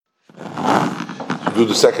Do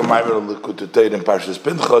the second Maimer of Likutei Torah in Parshas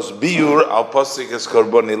Pinchas. Biur al Pasuk es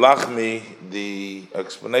Korboni Lachmi. The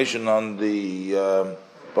explanation on the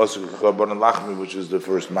Pasuk Korboni Lachmi, which is the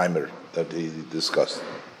first Maimer that he discussed.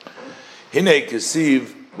 Hinei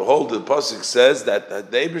Kesiv. Behold, the Pasuk says that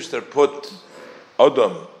the Eibishter put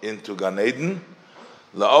Adam into Gan Eden,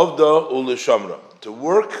 la'avda u'l'shamra, to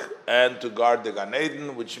work and to guard the Gan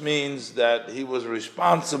Eden, which means that he was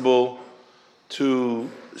responsible to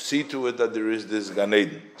see to it that there is this Gan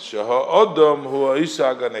Eden. Sheha Adam hu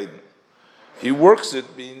ha'isa Gan Eden. He works it,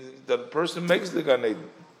 means that the person makes the Gan Eden.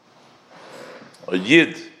 A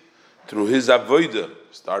Yid, through his avodah,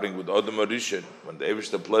 starting with Adam Arishan, when the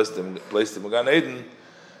Eibishter placed him in Gan Eden,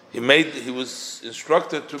 he was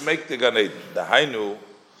instructed to make the Gan Eden. The Hainu,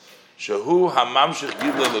 Shahu Hamamshich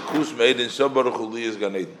Gidla Lakus Meidin Sobaruch Uli is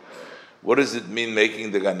Gan Eden. What does it mean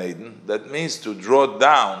making the Gan Eden? That means to draw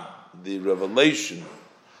down the revelation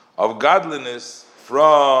of godliness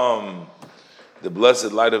from the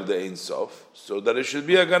blessed light of the Ein Sof, so that it should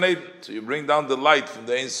be a Gan Eden. So you bring down the light from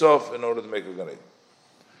the Ein Sof in order to make a Gan Eden.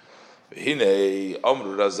 Hinei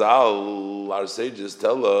Amru Razal, our sages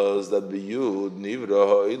tell us that biyud nivra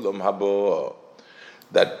ha'olam haba,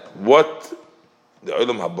 that what the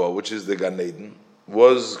olam haba, which is the Gan Eden,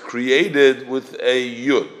 was created with a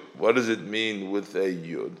yud. What does it mean with a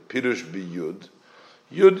yud? Pirush biyud.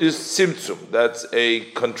 Yud is simtsum. That's a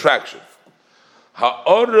contraction.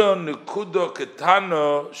 Ha'ora nekuda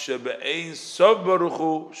ketana shebe'ein sov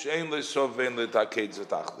baruchu she'ein le'sov ve'ein le'taked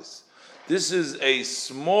z'tachlis. This is a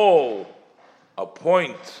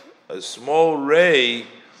point, a small ray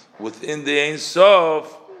within the Ein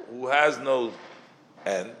Sof who has no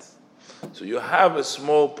end. So you have a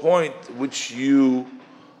small point which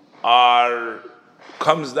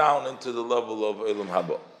comes down into the level of Olam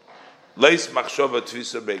Haba. Leis machshava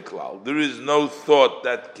tvisa beiklal. There is no thought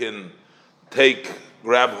that can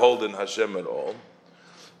grab hold in Hashem at all.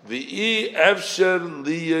 V'i efsher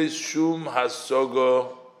liyes shum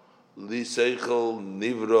hasoga. There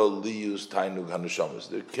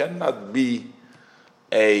cannot be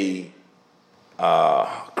a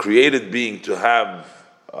created being to have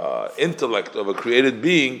intellect of a created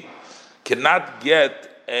being, cannot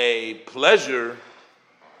get a pleasure.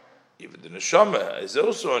 Even the neshama is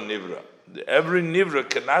also a nivra. Every nivra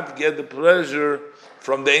cannot get the pleasure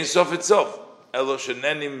from the Ein Sof itself.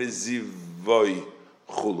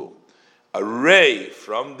 A ray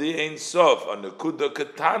from the Ein Sof, a nekuda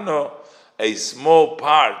ketana, a small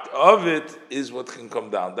part of it is what can come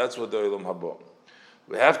down. That's what the Olam Haba.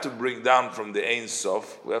 We have to bring down from the Ein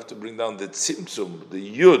Sof, we have to bring down the tzimtzum, the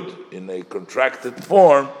yud, in a contracted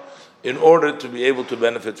form, in order to be able to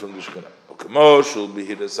benefit from the Shekhinah.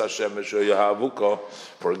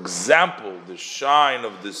 For example, the shine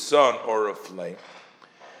of the sun or a flame.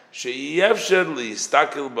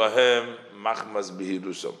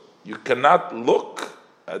 You cannot look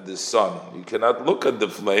at the sun, you cannot look at the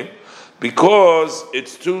flame, because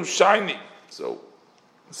it's too shiny. So,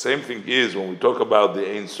 the same thing is when we talk about the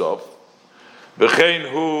Ein Sof.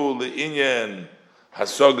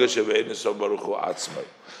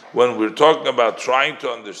 When we're talking about trying to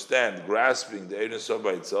understand, grasping the Ein Sof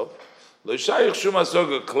by itself,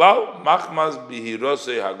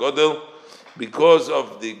 because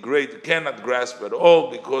of the great, cannot grasp at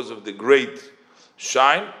all, because of the great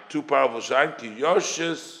shine, too powerful shine, ki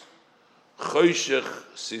yoshes choshech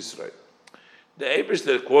sisrei. The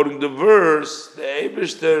Eibishter, quoting the verse, the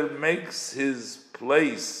Eibishter makes his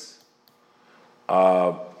place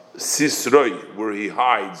sisrei, where he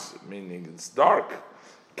hides, meaning it's dark,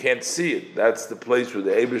 can't see it. That's the place where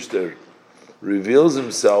the Eibishter reveals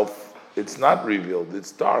himself. It's not revealed,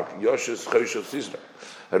 it's dark. Yoshes choshech sisrei.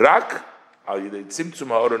 Rak al yidei tzimtzum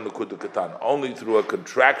ha'ora nekuda katana, only through a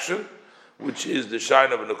contraction, which is the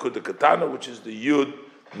shine of a nekuda katana, which is the yud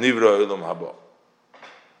nivra olam haba.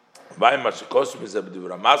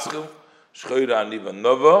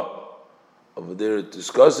 Over there it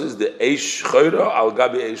discusses the eish shchoira al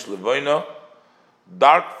gabi eish levoina,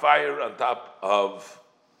 dark fire on top of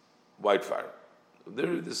white fire.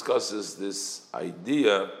 There it discusses this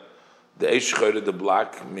idea. The eish shchoira, the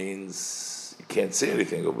black, means you can't see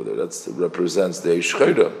anything over there. That represents the eish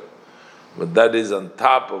shchoira. But that is on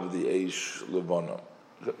top of the Eish Levana.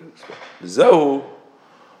 Zehu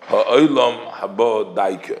ha'olam haba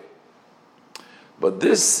daike. But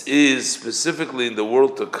this is specifically in the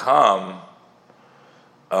world to come.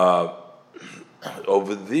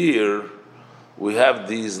 Over there, we have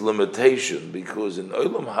these limitations, because in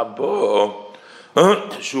olam haba,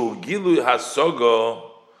 shu gilui hasoga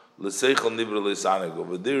l'seichel nivra l'saneg.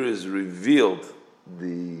 Over there is revealed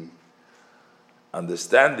the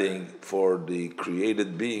understanding for the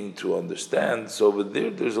created being to understand. So over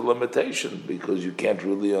there's a limitation because you can't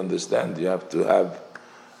really understand. You have to have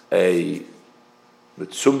a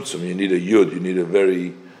tzumtzum. You need a yud. You need a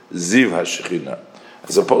very ziv hashechina.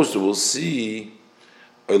 As opposed to, we'll see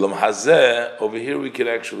olam hazeh. Over here, we can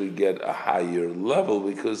actually get a higher level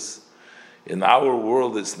because in our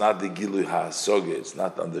world, it's not the Gilui HaSoge, it's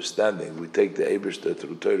not understanding. We take the Eibishter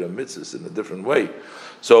through Torah and mitzvahs in a different way.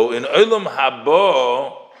 So in Olam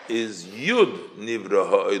Haba is Yud Nivra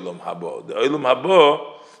HaOlam Haba. The Olam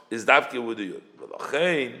Haba is Davke with the Yud.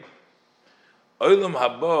 V'lachein, Olam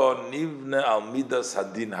Haba Nivne Al Midas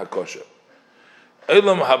Hadin HaKosher.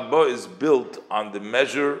 Olam Haba is built on the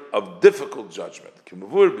measure of difficult judgment.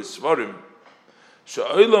 Kimavur B'Svarim,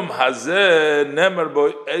 Sha'olam hazeh nemer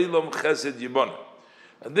bo elam chesed yibona.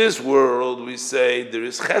 In this world, we say there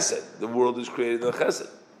is chesed. The world is created in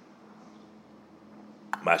chesed.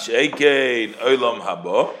 Masheikein olam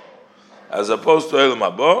haba, as opposed to olam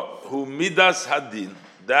haba, who midas hadin.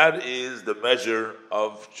 That is the measure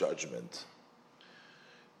of judgment.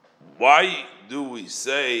 Why do we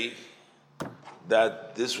say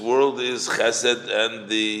that this world is chesed and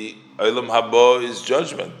the olam haba is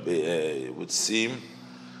judgment? It would seem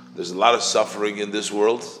there's a lot of suffering in this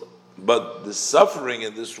world, but the suffering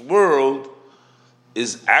in this world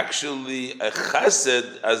is actually a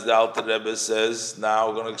chesed, as the Alter Rebbe says. Now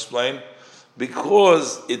we're going to explain,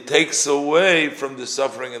 because it takes away from the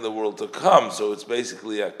suffering in the world to come. So it's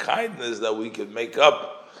basically a kindness that we can make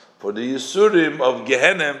up for the Yisurim of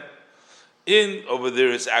Gehenim. In over there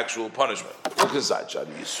is actual punishment. Look inside.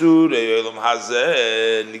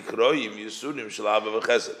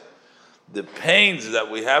 The pains that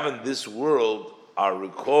we have in this world are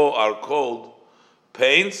called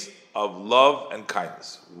pains of love and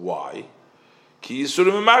kindness. Why? Because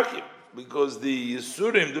the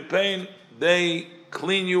Yisurim, the pain, they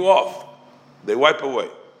clean you off. They wipe away.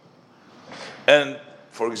 And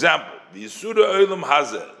for example, the Yisura Olam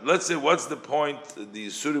Hazeh, let's say what's the point, the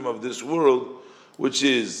Yisurim of this world, which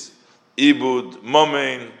is Ibud,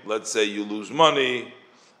 Momein, let's say you lose money,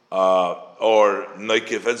 or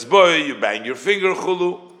Noikef Etzboy, you bang your finger,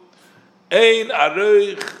 Chulu. Ein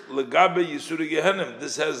Areich Legabe Yisura Gehenim.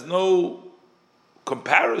 This has no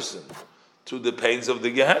comparison to the pains of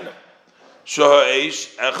the Gehenim.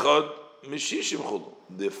 Shoha'esh Echad Mishishim Chulu.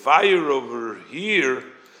 The fire over here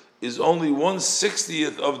is only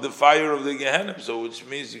 1/60th of the fire of the Gehenna, so which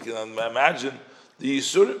means you can imagine the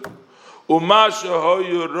Yisurim.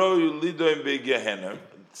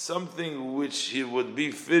 Something which he would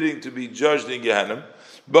be fitting to be judged in Gehenna,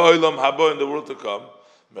 Ba'olam haba, in the world to come.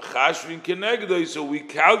 So we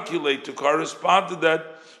calculate to correspond to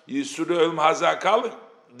that Yisurim hazakalim,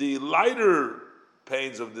 the lighter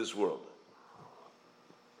pains of this world.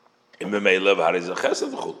 So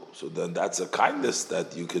then that's a kindness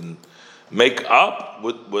that you can make up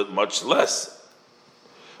with much less.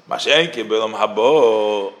 Over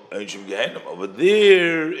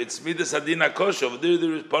there, it's midas hadin hakosher. Over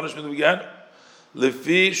there is punishment of Gehenna.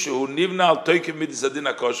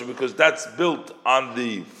 Because that's built on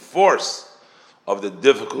the force of the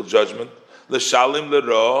difficult judgment. It's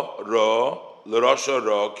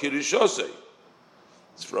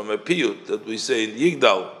from a piyut that we say in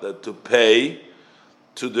Yigdal, that to pay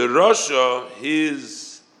to the Rasha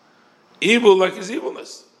his evil like his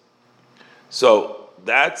evilness. So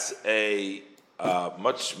that's a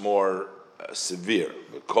much more severe.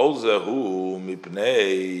 Because in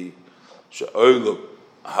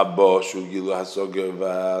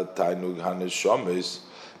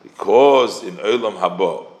Olam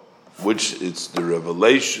Haba, which is the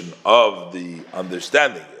revelation of the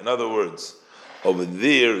understanding. In other words, over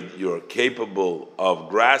there, you're capable of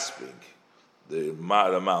grasping the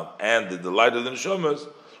amount and the delight of the neshamas.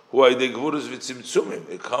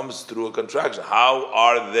 It comes through a contraction. How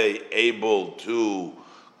are they able to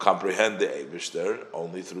comprehend the Eibishter?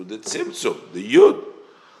 Only through the tzimtzum, the yud,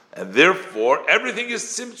 and therefore everything is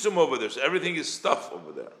tzimtzum over there. So everything is stuff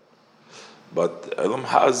over there. But Elam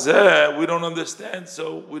Hazeh, we don't understand,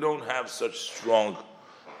 so we don't have such strong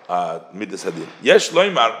midas hadin. Yesh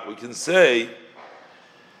loymar, we can say.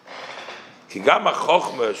 Even the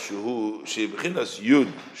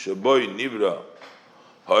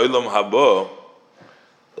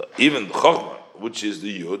Chokhmah, which is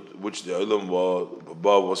the Yud, which the Olam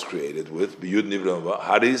Haba was created with, Yud Nivra.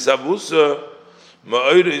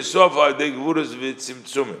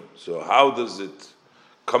 So how does it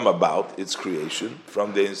come about, its creation,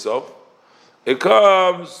 from the Ein Sof? It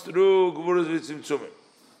comes through Gvuras V'Tzimtzumim.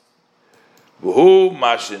 V'hu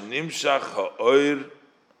ma shenimshach ha'oir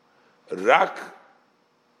rak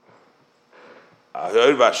That's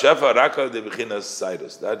the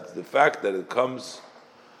fact that it comes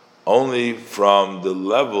only from the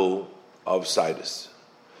level of Sidus.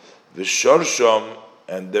 V'shorshom,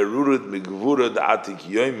 and they're rooted migvura da'atik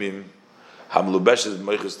yoimim hamlubeshes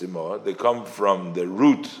meichus timoah. They come from the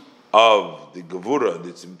root of the gevura,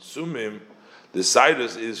 the tzimtzumim. The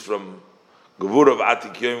Sidus is from gevura of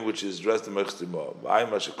atik yoimim, which is dressed in meichus timoah. V'ayim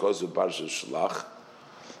ashekosu parsha shlach,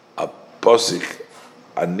 a posik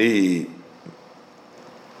ani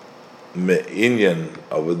me'inyan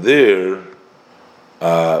over there,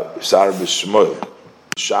 shar b'shmoil.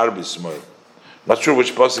 Not sure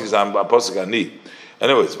which posik is on posik ani.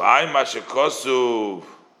 Anyways, v'ayim ashekosu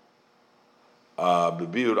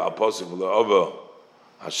bebiur al posik v'le'ova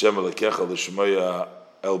Hashem alekecha l'shmoya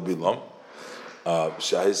el bilam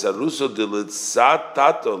shahisaruso de litzat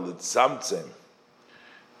tato litzamtzem,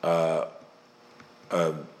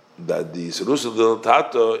 that the Sarusa del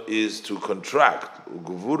Tato is to contract.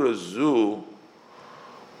 Gevura zu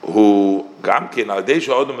who gamkin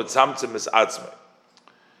adesha odom etzamtzem es atzmei.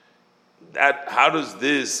 That how does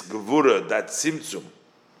this gevura, that simtzum?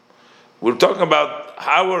 We're talking about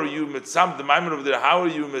how are you mitzam. The moment over there, how are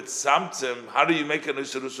you mitzamtzem? How do you make an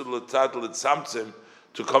Sarusa del Tato litzamtzem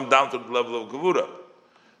to come down to the level of gevura?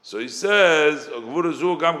 So he says, gevura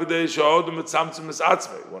zu gam kadesha odom etzamtzem es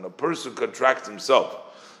atzmei. When a person contracts himself.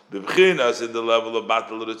 B'bchinas, in the level of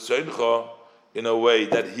battle ritzoncha, in a way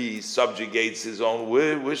that he subjugates his own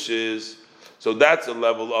wishes. So that's a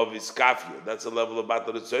level of iskafia. That's a level of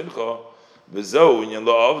battle ritzoncha. V'zo inyan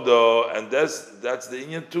la'avdo, and that's the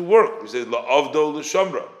inyan to work. We say la'avdo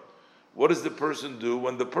l'shamra. What does the person do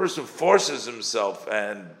when the person forces himself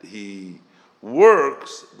and he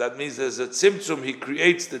works? That means there's a tzimtzum. He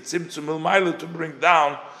creates the tzimtzum ilmaila to bring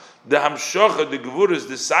down the hamshocha, the gevuras,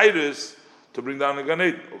 the cyrus, to bring down the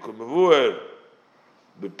Ganed.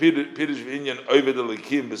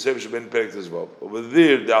 Over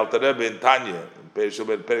there, the Alter Rebbe in Tanya,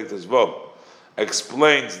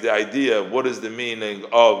 explains the idea of what is the meaning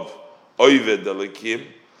of Oived Elikim.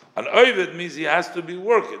 And Oived means he has to be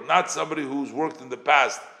working, not somebody who's worked in the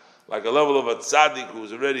past, like a level of a tzaddik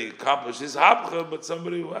who's already accomplished his hapcha, but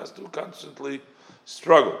somebody who has to constantly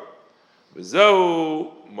struggle. The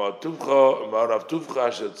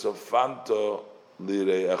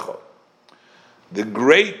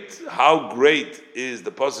great, how great is,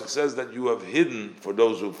 the pasuk says that you have hidden for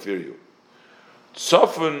those who fear you.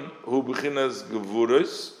 Tzofen hu bechinas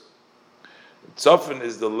gevuras. Tzofen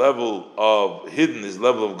is the level of hidden, is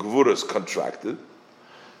level of gevuras contracted.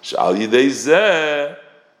 Shal yidei zeh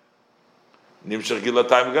nimshach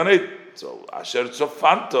gilatayim ganeit. So Asher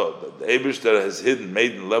Tzofanto, that the Eibishter has hidden,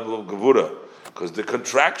 made in the level of Gevura, because the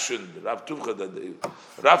contraction, the Rav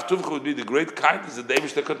Tuvcha would be the great kindness that the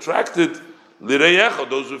Eibishter contracted, Lireyecha,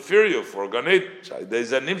 those who fear you, for Ganeit.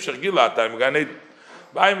 There's a Nimshach Gila, time Ganeit.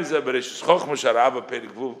 Ba'im is a Bereshis Chochma Sharaba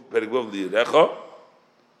Perigvov Lireyecha.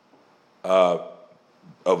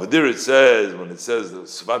 Over there it says, when it says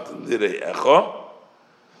Tzofanto Lireyecha,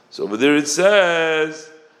 so over there it says,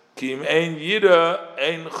 Kim ein yira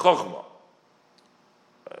ein chochma.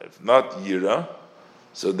 If not yira,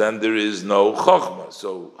 so then there is no chochma.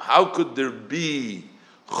 So how could there be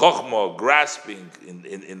chochma, grasping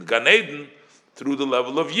in Gan Eden through the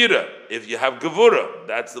level of yira? If you have gevura,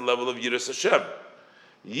 that's the level of yiras Hashem.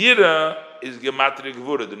 Yira is gematria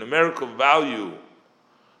gevura. The numerical value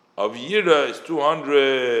of yira is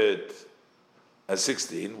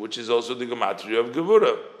 216, which is also the gematria of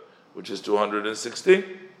gevura, which is 216.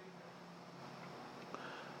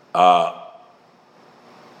 So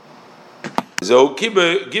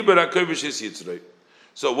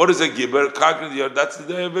what is a giber? That's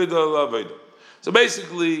the Aveda. So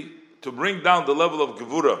basically, to bring down the level of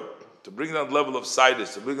gevura, to bring down the level of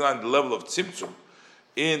sidus, to bring down the level of tzimtzum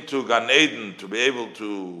into Gan Eden, to be able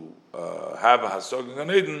to have a hasog in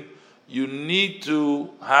Gan Eden, you need to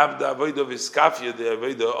have the Aveda of iskafia, the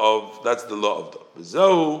Aveda of, that's the law of the.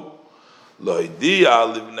 So to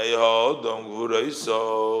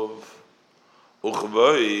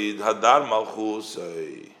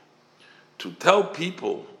tell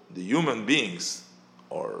people, the human beings,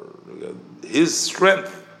 or his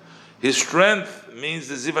strength means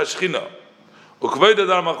the Ziv HaShechina,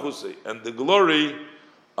 and the glory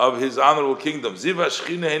of his honorable kingdom. Ziv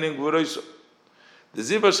HaShechina henim gvuroiso. The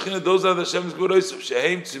Ziv HaShechina, those are the Hashem's gvuroiso.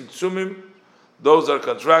 Shehem tzimtzumim, those are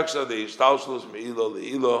contractions, the ishtalshlus me'ilo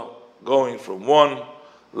le'ilo, going from one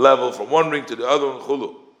level, from one ring to the other one,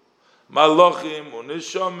 chulu. Malachim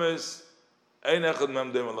unishomes ein echad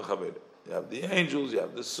mem dem lechaved. You have the angels, you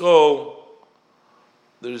have the soul.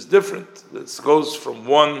 There's different. It goes from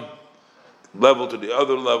one level to the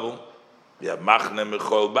other level. We have Machne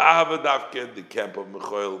Mechoil Ba'ava Davke, the camp of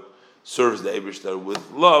Mechoil serves the Eibishter with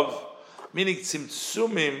love. Meaning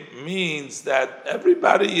Tzimtzumim means that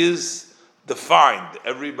everybody is defined,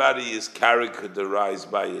 everybody is characterized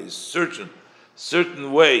by a certain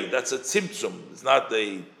way. That's a Tzimtzum. It's not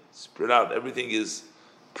a spread out. Everything is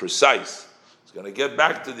precise. It's going to get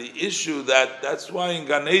back to the issue that's why in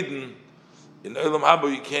Gan Eden, in Olam Haba,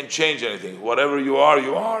 you can't change anything. Whatever you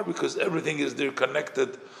are, because everything is there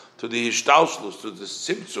connected to the Hishtalshlus, to the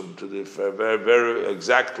Tzimtzum, to the very, very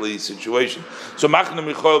exactly situation. So Machne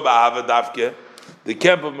Mechoil Ba'ava Davke, the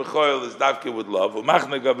camp of Mechoil is Davke with love.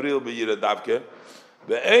 Machne Gabriel Be'yira Davke,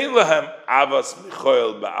 Ve'ein Lahem Avas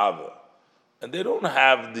Mechoil Ba'ava. And they don't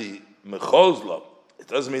have the Mechol's love. It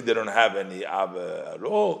doesn't mean they don't have any Ava at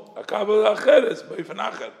all. Akava Acheres, Ba'ifan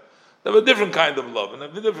Acher. They have a different kind of love in a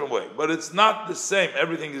different way. But it's not the same.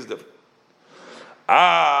 Everything is different.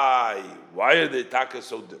 Why are the Taka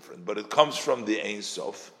so different? But it comes from the Ein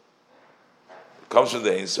Sof. It comes from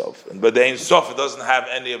the Ein Sof. But the Ein Sof, it doesn't have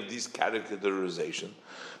any of these characterization.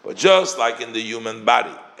 But just like in the human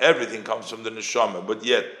body, everything comes from the Neshama. But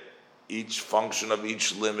yet, each function of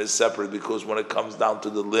each limb is separate, because when it comes down to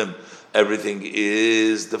the limb, everything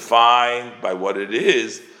is defined by what it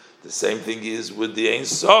is. The same thing is with the Ein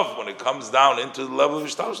Sof. When it comes down into the level of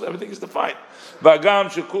Ishtash, everything is defined.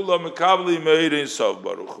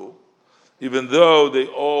 Even though they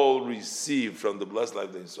all receive from the blessed life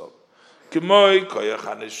of the Ein Sof.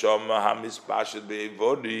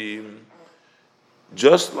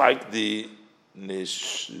 Just like the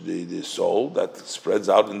soul that spreads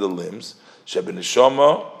out in the limbs,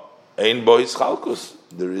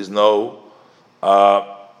 there is no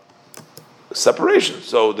separation.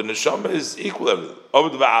 So the neshama is equal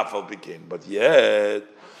everything. But yet,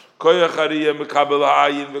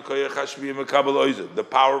 the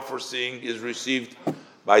power for seeing is received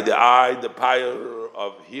by the eye, the power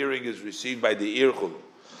of hearing is received by the ear.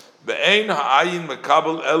 The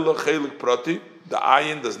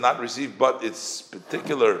ayin does not receive but its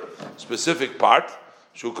particular specific part.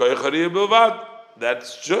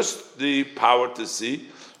 That's just the power to see.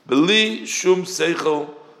 Beli shum seichel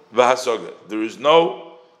v'hasoga. There is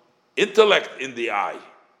no intellect in the eye.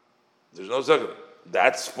 There's no seichel.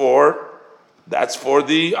 That's for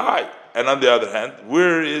the eye. And on the other hand,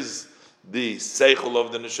 where is the seichel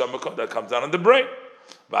of the neshama that comes down in the brain?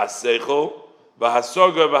 V'haseichel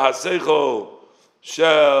v'hasoga v'haseichel.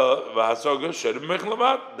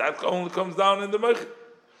 That only comes down in the mech. In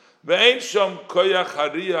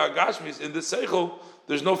the seichel,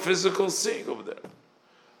 there's no physical seeing over there.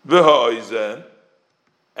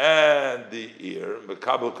 And the ear,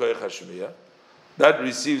 that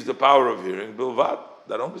receives the power of hearing.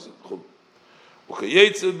 That only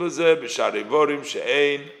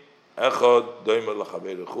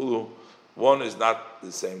one is not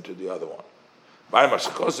the same to the other one. Talks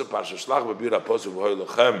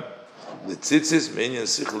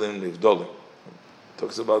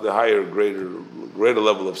about the higher, greater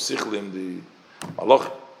level of sichlim, the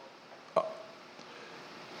malach.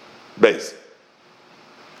 Base.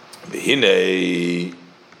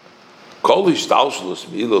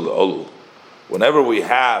 Whenever we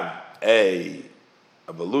have a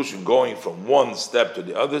evolution going from one step to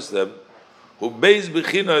the other step, who base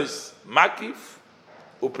bechinos makif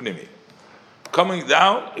upnimi. Coming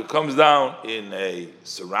down, it comes down in a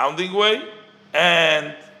surrounding way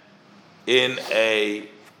and in a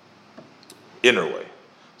inner way.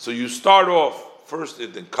 So you start off, first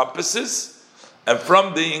it encompasses, and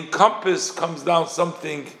from the encompass comes down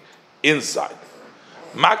something inside.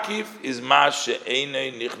 Makif is ma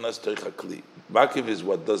she'einei nichnas toich hakli. Makif is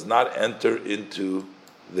what does not enter into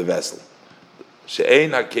the vessel.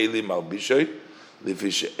 She'ein hakeli malbishoy, lifi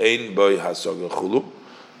she'ein boy hasoga chulu.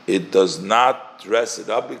 It does not dress it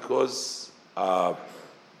up because the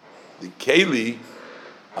keli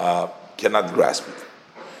cannot grasp it.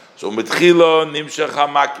 So mitchila nimshach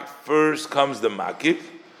hamakif. First comes the makif,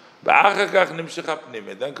 ba'achakach nimshach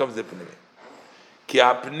hapnimi. Then comes the pnimi. Ki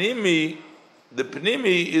hapnimi, the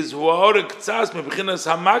pnimi is huaorek tzas mebchinas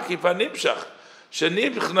hamakif hanimshach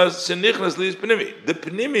shenichnas liis pnimi. The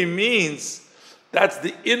pnimi means that's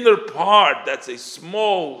the inner part. That's a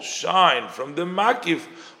small shine from the makif,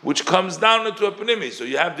 which comes down into a pnimi. So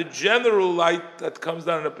you have the general light that comes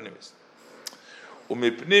down in a pnimis.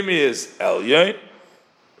 Umipnimi is elyon.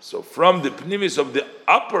 So from the pnimis of the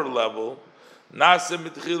upper level, nase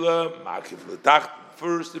mitchila makif letacht.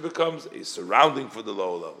 First, it becomes a surrounding for the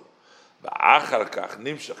lower level. And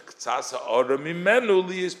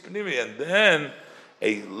then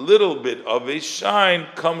a little bit of a shine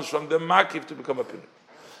comes from the makif to become a pnimi.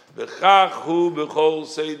 V'chach hu b'chol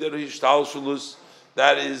seder hishtalshelus.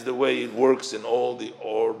 That is the way it works in all the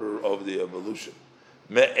order of the evolution.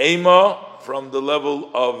 Me'ema, from the level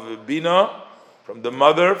of Bina, from the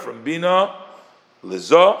mother, from Bina,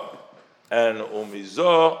 Liza, and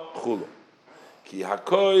Umiza, Chulu. Ki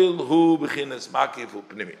hakoil hu b'chinas makif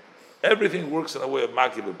u'pnimi. Everything works in a way of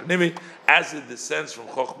makif u'pnimi, as it descends from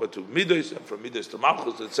Chochmah to Midos, and from Midos to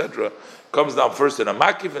Malchus, etc., comes down first in a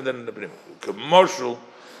makif and then in a pnimi. K'moshul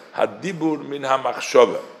hadibur min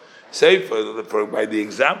ha'machshava. Say by the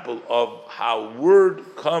example of how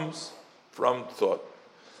word comes from thought.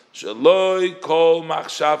 Shaloi kol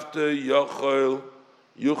machshavte yochel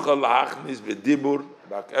yuchal hachnis bedibur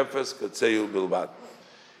bak efes katzeu bilvad.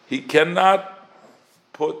 He cannot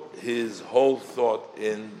put his whole thought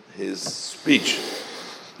in his speech.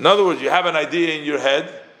 In other words, you have an idea in your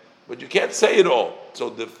head, but you can't say it all. So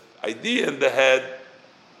the idea in the head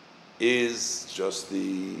is just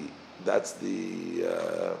that's the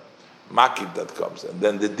makib that comes, and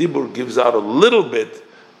then the dibur gives out a little bit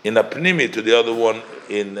in a pnimi to the other one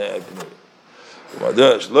in pnimi.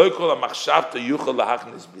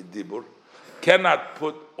 Cannot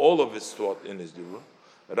put all of his thought in his dibur.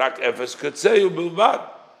 Rak efes katzeu bilvad,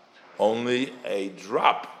 only a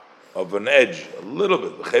drop of an edge, a little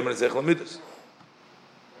bit.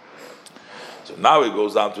 So now he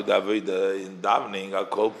goes down to David in davening. I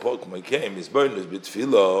call pok my came. His burden is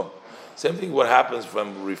bitfilo. Same thing. What happens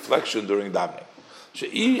from reflection during davening?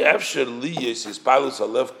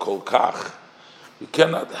 You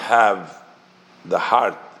cannot have the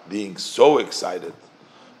heart being so excited,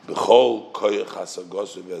 so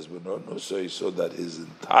that his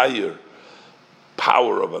entire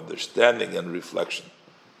power of understanding and reflection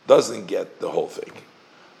doesn't get the whole thing.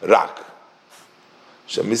 Rak.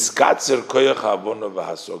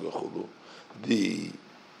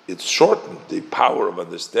 It's shortened. The power of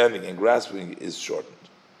understanding and grasping is shortened.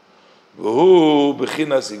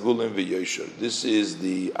 This is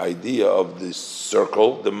the idea of the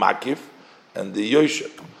circle, the makif, and the yosher.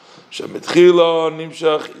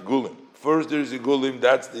 First there is igulim,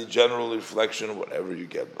 that's the general reflection, whatever you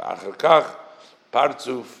get.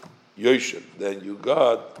 Partzuf yosher. Then you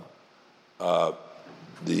got what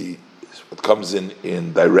comes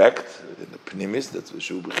in direct, in the pnimis, that's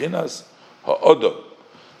v'shu b'chinas ha'odom.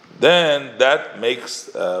 Then that makes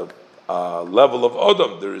a level of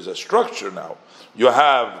odom. There is a structure now. You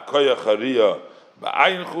have koyach hariyah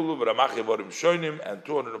ba'ayin chulu v'ramachi vorim shonim and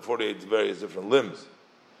 248 various different limbs.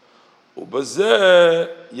 Ubazeh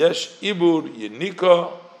yesh ibur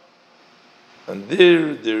yenika, and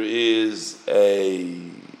there is a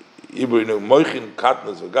ibur moichin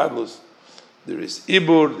katnas v'gadlus. There is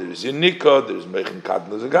ibur, there is yenika, there is moichin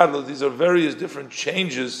katnas v'gadlus. These are various different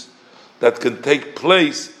changes that can take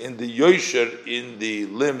place in the yosher, in the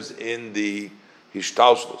limbs, in the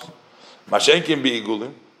hishtalshlus. Mashen can be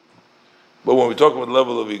igulim, but when we talk about the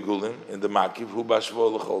level of igulim in the makiv, hu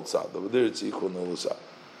bashvo l'chol tzad. Over there it's ichul n'ulusad.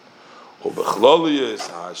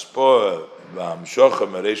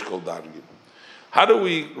 How do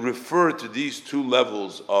we refer to these two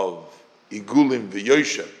levels of igulim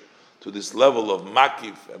v'yosher, to this level of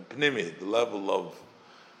makif and pnimi, the level of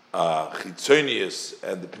chitzonius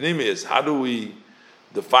and the pnimius? How do we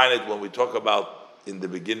define it when we talk about in the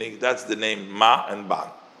beginning? That's the name ma and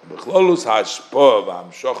ban.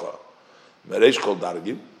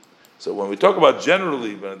 So when we talk about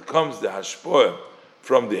generally, when it comes to hashpoah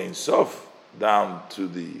from the Ein Sof down to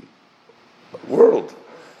the world,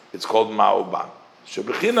 it's called ma or ban.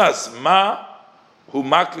 Shebechinas ma hu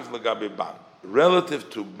makif legabe ban. Relative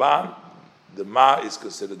to ban, the ma is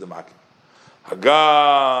considered the makif.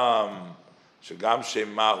 Hagam shagam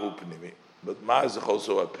shema hu pnimi, but ma is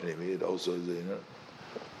also a pnimi. It also is a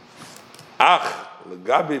ach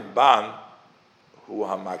legabe ban hu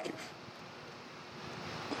hamakif.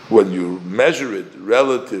 When you measure it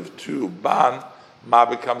relative to ban, ma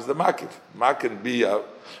becomes the makif. Ma can be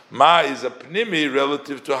ma is a pnimi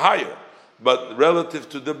relative to higher, but relative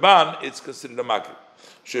to the ban, it's considered a makif.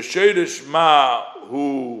 Shesherish ma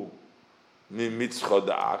hu mimitzcha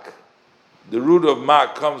da'ak. The root of ma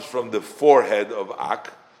comes from the forehead of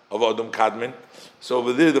ak, of Adam Kadmin. So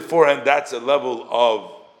over there, the forehead, that's a level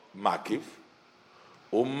of makif.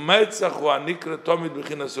 Umetzach hu anikra tomid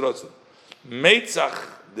b'chinas rotzen. Metzach,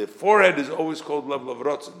 the forehead is always called level of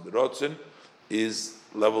rotzen. The rotzen is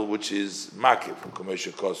level which is makif.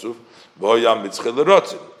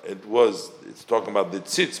 It's talking about the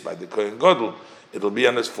tzitz by the Kohen Gadol. It'll be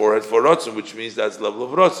on his forehead for rotzen, which means that's level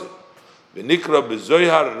of rotzen. V'nikra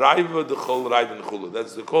b'zoyhar raiva d'chol raivin chulu.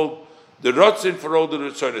 That's the called the rotzen for all the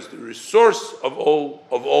retzonos, the resource of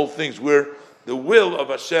all things, where the will of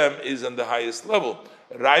Hashem is on the highest level.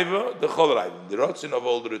 Raiva, the Chol Raivim, the Rotzin of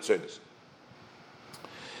all the Ritzonos.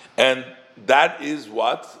 And that is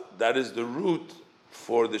what? That is the root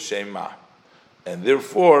for the Shem Ma. And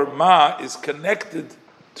therefore, Ma is connected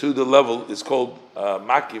to the level, is called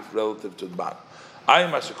Makif relative to the Ban. I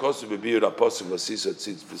am Ashakosu Bebir Apostle Vasisa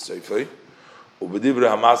Tzitz B'Seifei, Ubedivre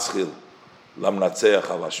HaMaschil Lam Natseach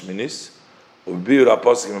Al Hashminis, Ubebir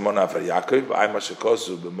Apostle Mimon Afar Yaakov, I am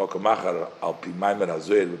Ashakosu B'Mokamachar Al Pi Maimer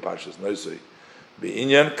HaZoyer B'Parshas Noisoi,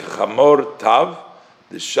 B'Inyan K'Chamor Tav,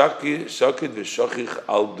 the Shakid V'Shochich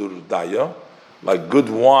Al Durdaya, like good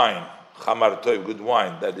wine, Chamar Tov, good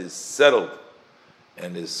wine that is settled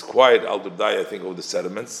and is quiet, Al Durdaya, I think of the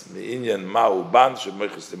sediments, B'Inyan Ma'u Ban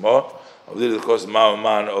Shemechis Timo, of the course Ma'u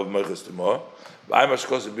Man of Mechis Timo, B'Ayim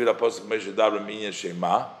Ashkos B'Bir Apostle Meshe Dabra M'Inyan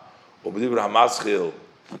Shema, Ubedivra HaMaschil,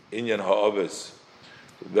 Inyan Ha'oves,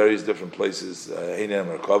 various different places,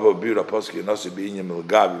 Heinan Merkava, B'Bir Apostle Yenosi B'Inyan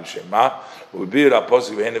Milgav Shema, B'Bir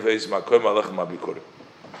Apostle B'Henefeis Makoim Alechem Abikurim.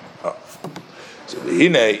 So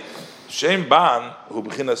B'Hinei, Shem Ban, Hu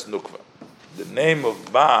B'chinas Nukva. The name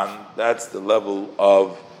of Ban, that's the level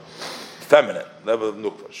of feminine, level of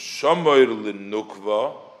Nukva. Shomoir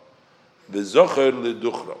L'Nukva, V'Zocher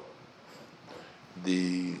L'Duchra.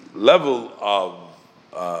 The level of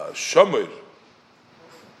Shomoir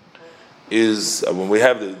is, when we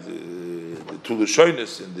have the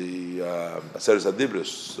Tulushoinus in the Aseres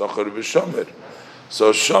Adibros, Zocher V'Shomoir.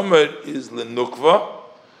 So Shomoir is L'Nukva,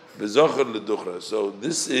 V'Zocher L'Duchra. So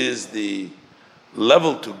this is the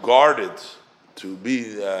level to guard it, to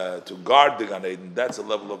guard the Gan Eden. That's a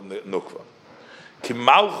level of Nukva. Ki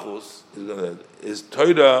Malchus is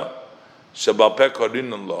Torah Shabal Peh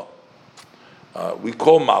Korinon Lo. We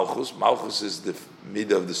call Malchus. Malchus is the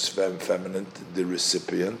midah of the feminine, the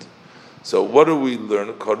recipient. So what do we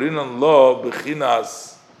learn? Korinon Lo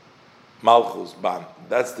B'chinas Malchus Ban.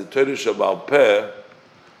 That's the Torah Shabal Peh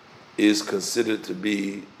is considered to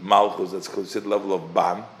be Malchus. That's considered level of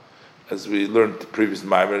Ban. As we learned the previous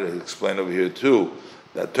Maimer, explained over here too,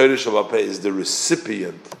 that Torah Shabal Peh is the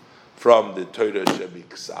recipient from the Torah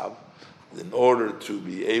Shebiksav. In order to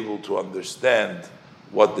be able to understand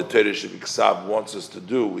what the Torah Shebiksav wants us to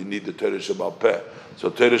do, we need the Torah Shabal Peh. So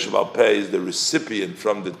Torah Shabal Peh is the recipient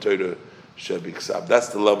from the Torah Shebiksav. That's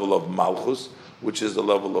the level of Malchus, which is the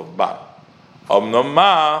level of Ban. Omnom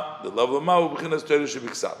Ma, the level of Ma, is Torah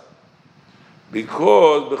Shebiksav.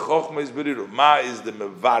 Because the Chochma is Beriru. Ma is the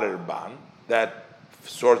Mevarer Ban, that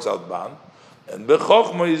sorts out Ban. And the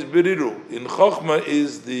Chochma is Beriru. In Chochma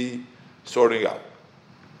is the sorting out.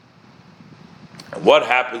 And what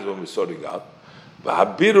happens when we're sorting out?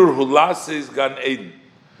 V'habirur hulase is Gan Eden.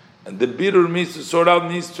 And the birur means to sort out,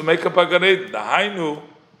 means to make up a Gan Eden. The Hainu,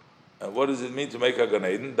 and what does it mean to make a Gan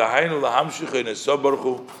Eden? The Hainu lahamshicha in a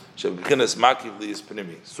sobarchu shebchinas makiv liyis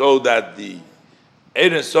pnimi. So that the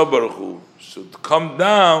Eden Sobaruchu should come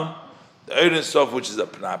down, the Eden Sof, which is a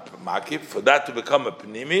makif, for that to become a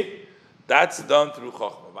pnimi, that's done through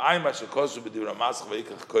Chochmah. V'ayim ashekosu b'divra maschach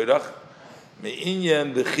v'ikach koirach,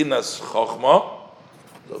 me'inyan b'chinas Chochmah,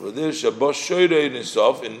 over there, Shabbos shoyre Eden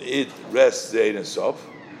Sof, in it rests the Eden Sof,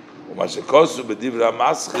 u'mashekosu b'divra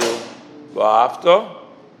maschil v'afto,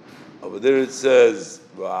 over there it says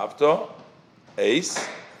v'afto, eis,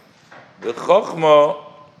 v'chochmah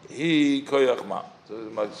hi koyach ma. So I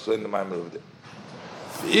might explain the Maimer over there.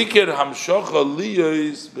 V'ikir hamshocha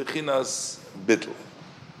liyois b'chinas bittul.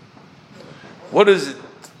 What does it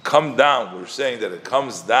come down? We're saying that it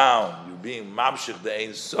comes down. You're being mamshich the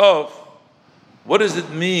Ein Sof. What does it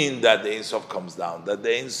mean that the Ein Sof comes down? That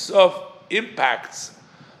the Ein Sof impacts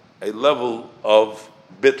a level of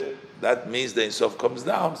bittul. That means the Ein Sof comes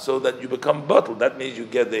down so that you become bittul. That means you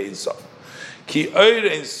get the Ein Sof. Ki oir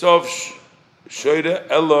Ein Sof shoyre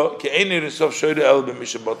elo ki ein Ein Sof shoyre elo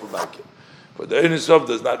b'misha bittul dakim. For the Ein Sof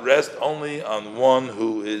does not rest only on one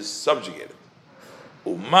who is subjugated.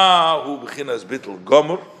 Uma hu b'chinas bittul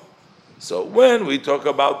gomor. So when we talk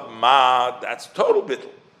about ma, that's total bittul.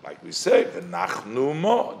 Like we say, v'nachnu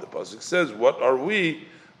mo. The pasuk says, "What are we?"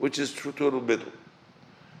 Which is true total bittul.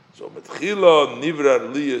 So metchila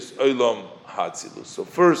nivrar liyas olam hatzilus. So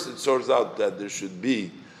first, it sorts out that there should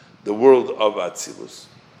be the world of atzilus.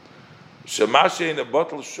 Shemashe in a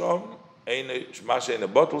bottle shom, shemashe in a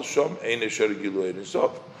bottle shom, eine shergilu ein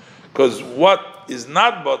sof. Because what is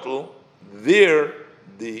not bottle, there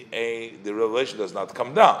the revelation does not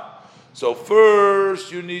come down. So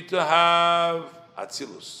first, you need to have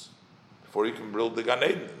Atzilus before you can build the Gan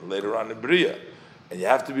Eden, later on in Bria. And you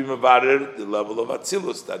have to be Mevarer, the level of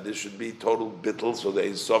Atzilus, that there should be total bittul, so the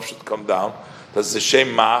Ein Sof should come down. That's the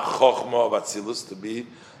Shem Ma, Chochma of Atzilus, to be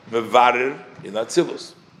Mevarer in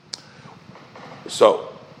Atzilus. So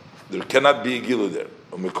there cannot be a gilu there.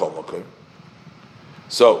 Okay.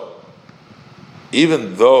 So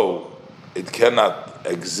even though it cannot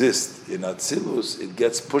exist in Atzilus, it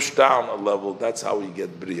gets pushed down a level. That's how we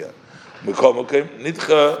get Bria.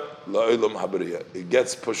 Nidcha la'olam habriya. It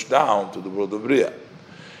gets pushed down to the world of Bria.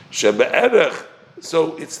 Shebe'erech.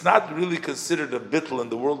 So it's not really considered a bittul in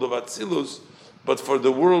the world of Atzilus, but for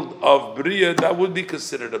the world of Bria, that would be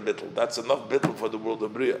considered a bittul. That's enough bittul for the world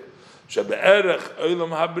of Bria. Shebe'erech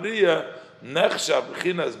olam habriya nechshav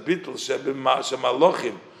b'chinas bittul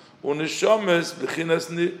shemalochim unishomes b'chinas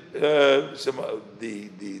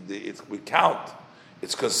we count.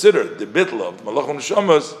 It's considered the bittul of malach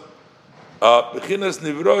unishomes b'chinas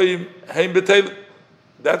nivroim heim b'teilim.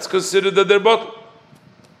 That's considered that they're bottle.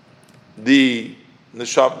 The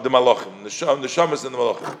malachim, neshamas and the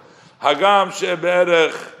malachim. Hagam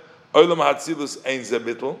she'berech olam hatzilus ein ze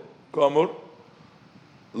bittul kamur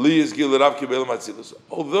li is gil ravki be'olam hatzilus.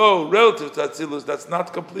 Although relative to hatzilus, that's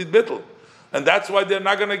not complete bittul, and that's why they're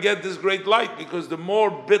not going to get this great light, because the more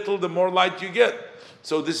bittul, the more light you get.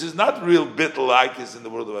 So this is not real bittul like is in the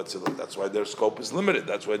world of hatzilus. That's why their scope is limited.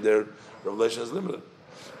 That's why their revelation is limited.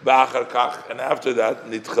 Ba'achar kach, and after that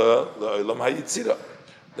nitcha la'olam hayitzira.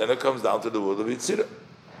 Then it comes down to the world of Yitzira.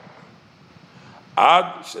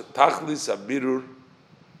 Ad shetachlis abirur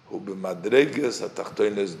hu b'madreges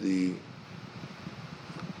hatachtoines the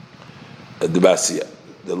basiya.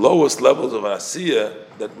 The lowest levels of asiya,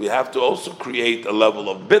 that we have to also create a level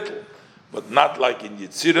of bittul, but not like in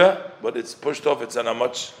Yitzira, but it's pushed off. It's on a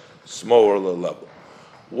much smaller level.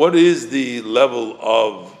 What is the level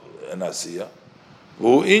of an asiya?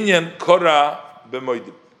 Hu inyan kora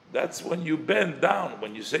b'moidim. That's when you bend down.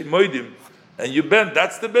 When you say moedim and you bend,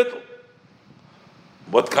 that's the bittul.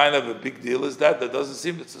 What kind of a big deal is that? That doesn't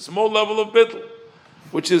seem, it's a small level of bittul,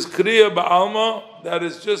 which is kriya ba'alma, that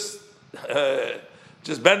is just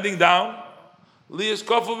bending down. To be in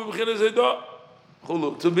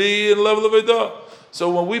the level of edah. So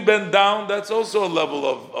when we bend down, that's also a level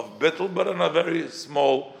of bittul, but on a very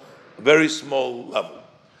small level.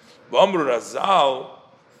 V'amru Razal,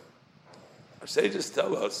 our sages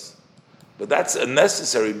tell us, but that's a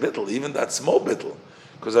necessary bittul, even that small bittul,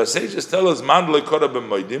 because our sages tell us, man le'kora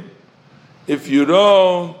b'moedim, if you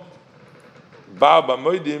don't bow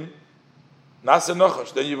b'moedim, nasa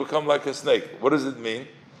nochash, then you become like a snake. What does it mean?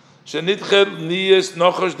 Shenitchel niyes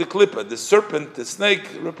nochash de klippa. The serpent, the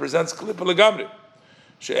snake, represents klippa legamri.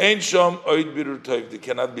 She'ein shom oid birur toiv. There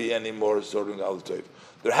cannot be any more sorting al toiv.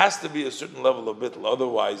 There has to be a certain level of bittul,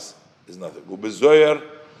 otherwise there's nothing. Ubezoyer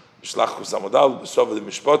Shlach Samadal, the Sova, the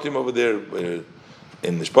Mishpatim over there,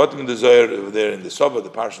 in the Mishpatim the Zohar over there, in the Sova, the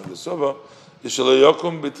Parsha of the Sova,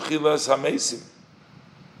 Yishalayokum B'tchilas HaMeisim.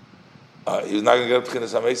 He was not going to get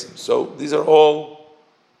B'tchilas HaMeisim. So these are all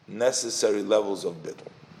necessary levels of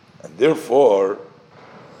bittul, and therefore,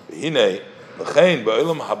 Hine L'chein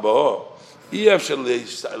Ba'olam Haba Iyaf Shel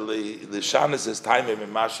L'shanes Es Taimei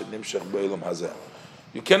Mimashet Nimshach Ba'olam Hazeh.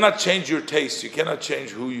 You cannot change your taste. You cannot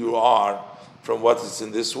change who you are from what is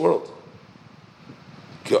in this world.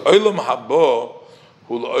 The olam haba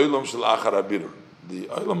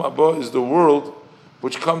is the world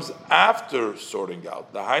which comes after sorting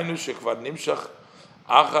out. The hainu shekvar nimshach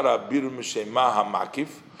achar abir mishema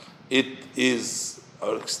hamakif. It is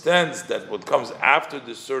or extends that what comes after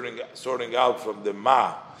the sorting out from the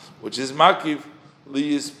ma, which is makif,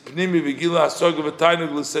 li is pnimi v'gila hasog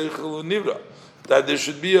v'tainug l'seichel u'nivra. That there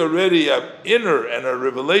should be already an inner and a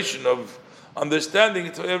revelation of understanding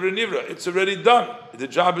it to every nivra. It's already done. The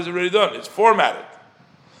job is already done. It's formatted.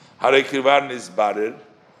 So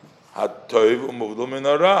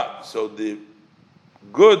the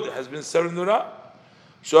good has been served in the ra.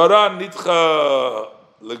 Shara nitcha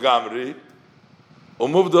legamri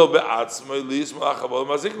umuvdal be'atzmei liis malachabol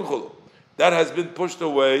mazik nechulu. That has been pushed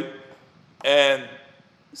away and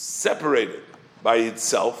separated by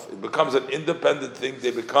itself. It becomes an independent thing.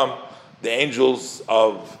 They become the angels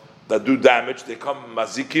that do damage. They come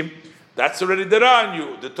mazikim. That's already the ra on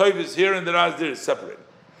you. The toiv is here and the ra is there. It's separated.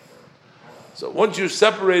 So once you're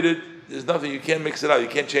separated, there's nothing. You can't mix it out. You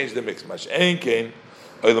can't change the mix. Mash ein kain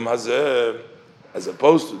olam hazeh, as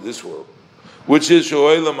opposed to this world, which is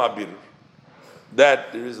sho'olam abir.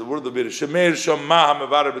 That there is the word of bir. Shemeir shom ma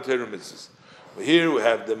ha'mevarer b'Torah mitzvahs. Here we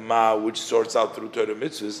have the ma which sorts out through Torah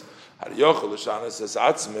mitzvahs. Har yochel l'shana says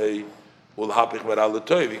atzmei ulhapich meral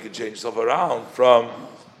l'toiv. You can change yourself around from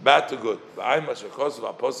bad to good. V'ayim ha'shachos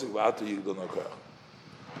v'aposik v'atu yigdol nokoyach.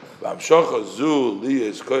 V'amshocha zu li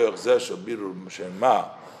es koyach zeh shel birur shem ma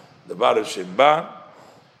devar shem ba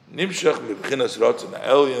nimshach mibchinas rotzon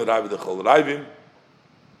ha'elyon rav d'chol ravim.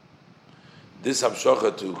 This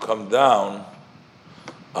hamshocha to come down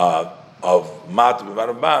of mat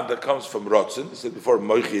b'maraban that comes from rotzen. He said before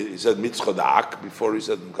moichi, he said mitzchodak before he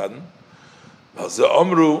said mkaden. The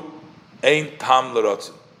omru ain't tam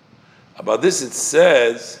l'rotzen. About this it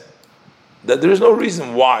says that there is no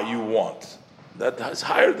reason why you want. That is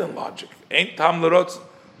higher than logic. Ain't tam l'rotzen.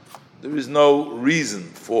 There is no reason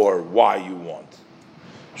for why you want.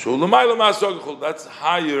 That's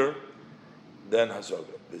higher than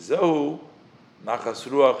hasoga. Bezehu nachas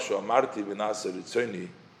ruach shoamarti v'nasa ritzoni.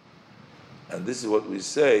 And this is what we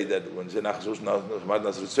say, that when we say nachas ruach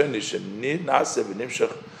v'nasa ritzoni, shenase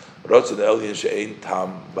v'nimshach rotzen elyon she'ein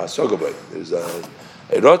tam b'hasoga b'ay. There's a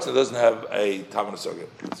rotzen doesn't have a tam b'hasoga.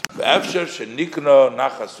 V'efsher shenikno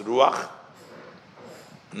nachas ruach.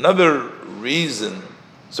 Another reason.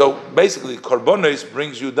 So basically, korbanos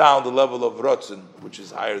brings you down the level of rotzen, which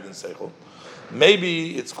is higher than seichel.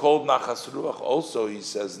 Maybe it's called nachas ruach. Also, he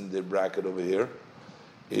says in the bracket over here,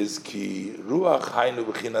 is ki ruach hainu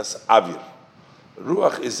b'chinas avir.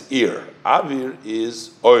 Ruach is ear. Avir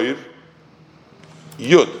is oir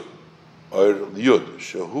yud. Oir yud.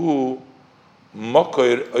 Shehu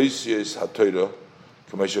mokoir oisiyos hatoiro.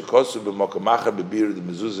 K'meshe kosu b'mokomacha b'bir de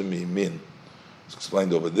mezuzah mi'imin. It's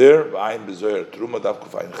explained over there. V'ayin b'zoyer truma daf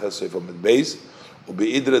kuf ayin ches seif omid beis.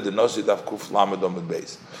 U'be'idre de nosi daf kuf lamed omid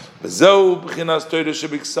beis. V'zeu b'chinas toira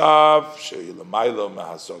shebiksav she'yilamaylo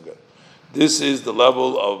mehasoga. This is the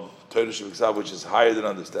level of toira shebiksav which is higher than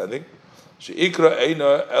understanding. She'ikra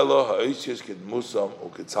eina elo ha'oisios k'dmusam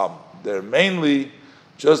u'k'tzam. They're mainly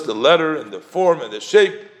just the letter and the form and the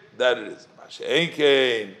shape that it is.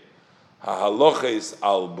 Ma'ashe'enkein ha'haloches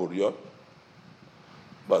al buryon.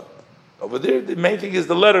 But over there, the main thing is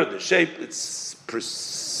the letter, the shape, it's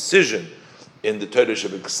precision in the Torah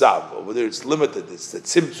Shebiksav. Over there, it's limited, it's the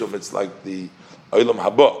tzimtzum, it's like the Olam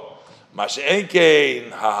Haba.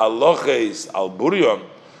 Mash'enkein ha'haloches al buryon.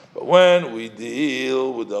 But when we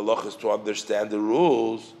deal with the halachas to understand the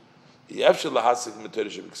rules, we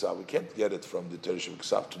can't get it from the Torah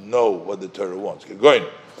Shebiksav to know what the Torah wants. Get going.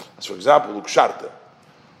 As for example, uksharta,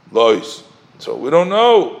 lois. So we don't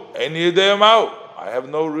know any idea out. I have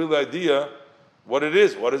no real idea what it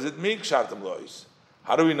is. What does it mean, kshartam lois?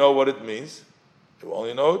 How do we know what it means? You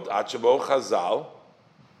only know it. Achabo Chazal,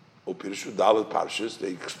 upirshu dalet parshas.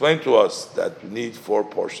 They explain to us that we need 4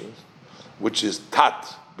 portions, which is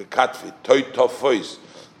tat bekatfi toy tofois.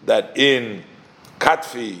 That in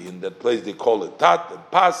katfi, in that place they call it tat,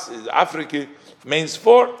 and pas is Afriki, means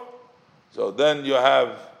 4. So then you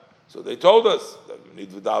have. So they told us that you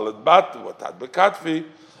need v'dalet bat, what tat bekatfi.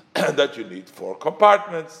 That you need 4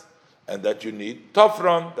 compartments, and that you need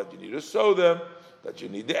tofron, that you need to sew them, that you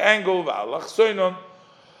need the angle, v'alach soinon,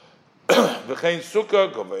 v'chein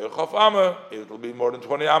sukkah, govei ame, if it will be more than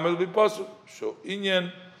 20 ame, it will be possible. So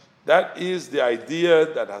inyan, that is the idea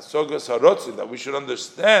that hasogas harotzin, that we should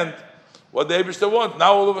understand what the Eibishter wants.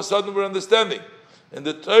 Now all of a sudden we're understanding. In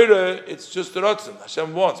the Torah, it's just rotzin,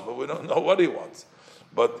 Hashem wants, but we don't know what He wants.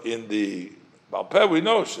 But in the Baal Peh, we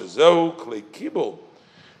know, shezehu klei kibul.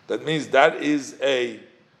 That means that is a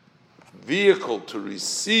vehicle to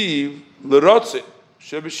receive l'rotzin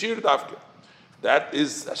shebeshir davke. That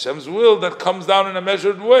is Hashem's will that comes down in a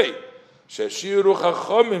measured way. Sheshiru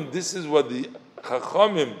chachomim. This is what the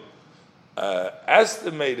chachomim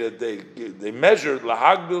estimated. They measured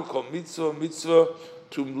lahagbil kol mitzvah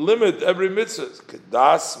to limit every mitzvah.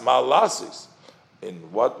 Kedas malasis.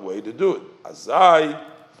 In what way to do it? Azai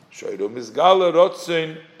shoyro mizgala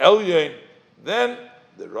rotzin elyon. Then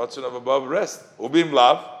the rotzen of above rest. Ubim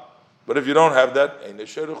lav. But if you don't have that, then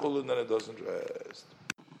it doesn't rest.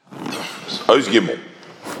 Ois Gimel.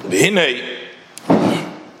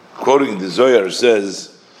 Quoting the Zohar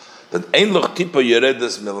says that ein loch tipa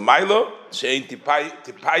yeredes milmaylo she'ein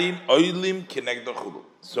tipayim oilim kinegdo chulu.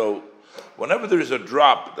 So whenever there is a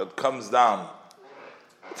drop that comes down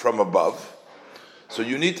from above, so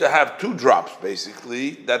you need to have 2 drops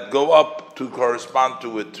basically that go up to correspond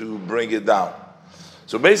to it to bring it down.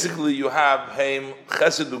 So basically, you have Haim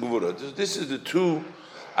Chesed Gevura. This is the 2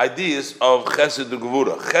 ideas of Chesed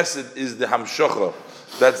Gevura. Chesed is the Hamshocha,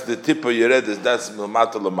 that's the Tipa Yeredes, that's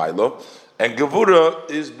Milmata Lamailo, and Gevura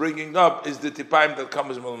is bringing up is the Tipaim that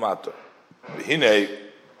comes Milmata. Hine,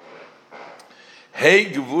 Hey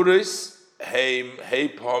Gevuris, Haim Hey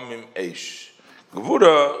Pomim Eish.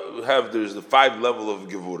 Gevura there's the 5 level of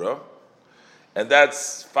Gevura, and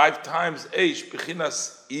that's 5 times Eish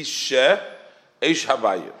Bechinas Ishe. Eish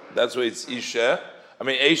Havaya. That's why it's Isha.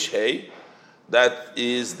 Eish Hey. That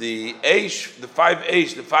is the Eish, the 5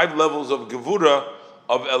 Eish, the 5 levels of Gevura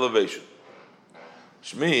of elevation.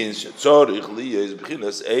 Which means, you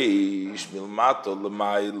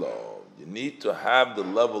need to have the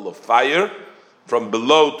level of fire from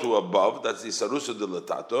below to above. That's the Isarusa de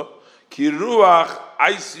Latato. Ki ruach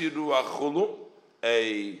aisi ruach chulu.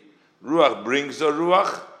 A ruach brings a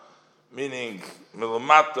ruach, meaning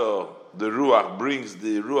milmato, the ruach brings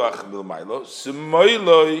the ruach milmailo.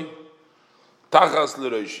 Smoiloi tachas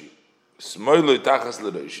l'roshi. Smoiloi tachas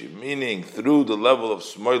l'roshi, meaning through the level of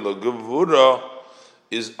smoilo gevura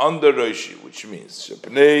is under roshi, which means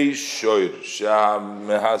shepnei shoir sham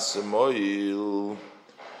mehasmoil,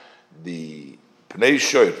 the pnei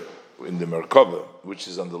shoir in the Merkava, which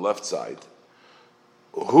is on the left side.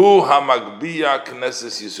 Hu hamagbiya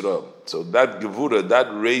Knesses Yisrael. So that gevura,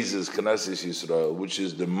 that raises Knesses Yisrael, which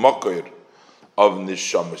is the mokir of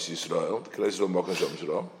Nishamas Yisrael, Knesses mokir Nishamas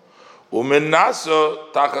Yisrael.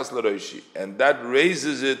 Umenaso tachas l'roshi, and that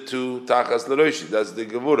raises it to tachas l'roshi. That's the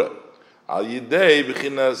gevura. Al yidei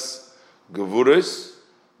b'chinas gevuras,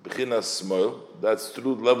 b'chinas smoil. That's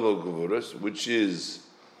through the level of gevuras, which is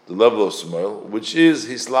the level of smoil, which is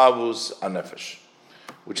hislavus anefesh,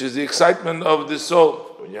 which is the excitement of the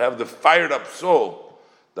soul. When you have the fired up soul,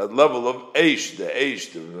 that level of eish,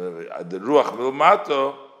 the ruach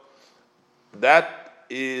milmato, that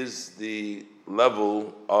is the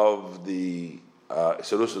level of the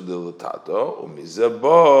Isarusa de Latato,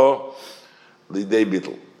 umizabo lidei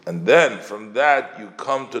bittul. And then from that you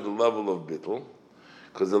come to the level of bittul,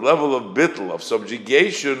 because the level of bittul, of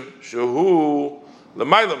subjugation, shehu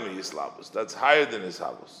l'mayla mi yislavus, that's higher than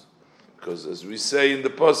hislavus. Because as we say in the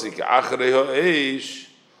Pasuk, achrei ha'eish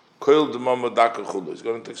koil d'mama daka chulu. He's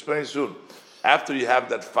going to explain soon. After you have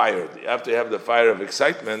that fire, after you have the fire of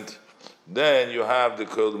excitement, then you have the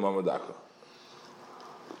koil d'mama daka.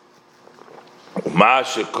 Ma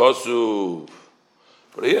shekosuv.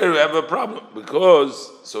 But here we have a problem,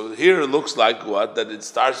 because so here it looks like what, that it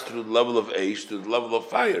starts to the level of eish, to the level of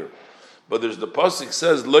fire, but there's the pasuk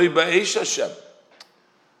says loy ba'eish Hashem.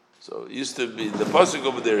 So it used to be the pasuk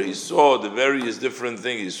over there. He saw the various different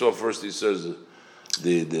things. He saw first. He says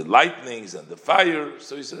the lightnings and the fire.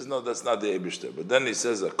 So he says no, that's not the Eibishter. But then he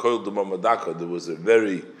says a koil d'mamadaka. There was a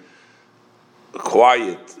very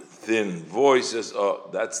quiet, thin voice. Says, oh,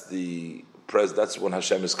 that's the press. That's when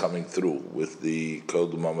Hashem is coming through with the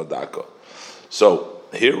koil d'mamadaka. So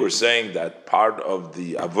here we're saying that part of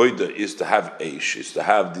the avoida is to have eish, is to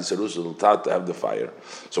have the sarusal tat, to have the fire.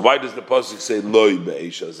 So why does the pasuk say loy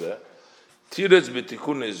be'eish hazeh? Tiretz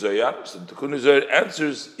b'tikun zoyar. So tikun zoyar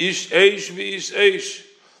answers ish eish v'ish eish.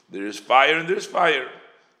 There is fire and there is fire.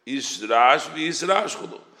 Ish rash v'ish rash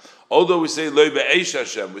chulu. Although we say loy be'eish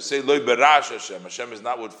Hashem, we say loy be'rash Hashem. Hashem is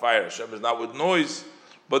not with fire. Hashem is not with noise.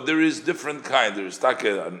 But there is different kind. There is take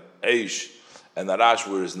an eish and the rash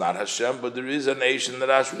where is not Hashem, but there is an eish and the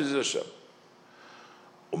rash where is Hashem.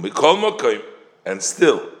 And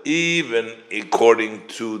still, even according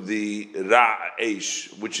to the ra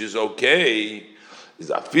eish, which is okay, is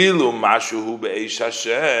afilu mashuhu be'eish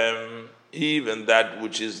Hashem, even that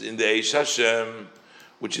which is in the eish Hashem,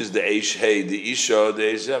 which is the eish hey, the isha,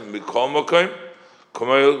 the Hashem, mikol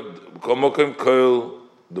mokim koil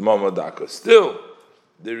the mamadaka. Still,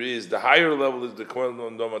 there is the higher level is the koil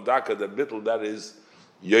the mamadaka, the bittul, that is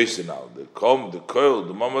yosinal. The koil,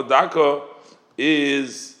 the mamadaka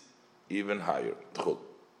is even higher.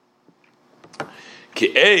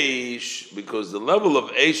 Ki eish, because the level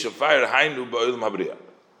of eish of fire hainu ba'olam habriya.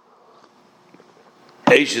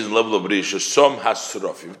 Eish is the level of briya. Some has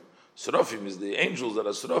surafim. Surafim is the angels that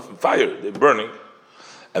are surafim, fire. They're burning.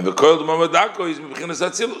 And the koil the mamadaka is mechinas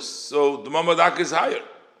atzilus. So the mamadaka is higher.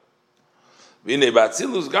 V'inei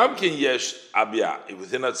ba'atzilus gam ken yesh abya.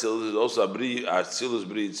 Within atzilus is also atzilus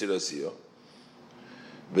bri yitzirasiyo.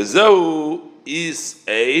 V'zehu is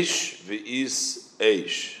eish v'is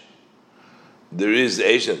eish. There is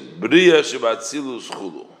eish and briya shebatzilus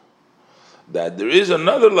chulu. That there is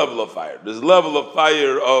another level of fire. There's a level of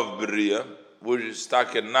fire of briya, which is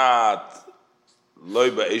taken not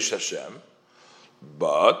loy ba'eish Hashem,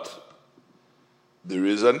 but there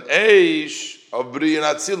is an eish of briya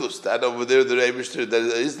and atzilus. That over there, the Eibishter, that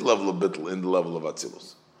is the level of bittul in the level of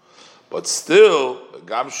atzilus. But still,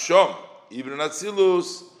 gam shom, even in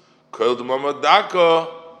atzilus, koil d'mamadaka,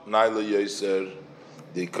 naila yoser.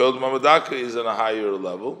 The koil d'mamadaka is on a higher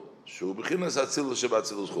level. Shu b'chinas atzilus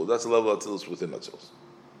shebatzilus chul. That's the level of atzilus within atzilus.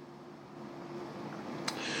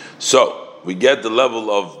 So we get the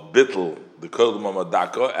level of bittul, the koil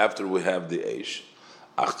d'mamadaka, after we have the eish.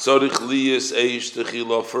 Ach tzorich liyis eish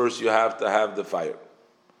techila. First, you have to have the fire.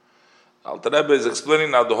 Alter Rebbe is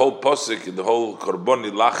explaining now the whole posik, the whole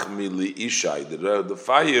korboni lachmi li ishai, the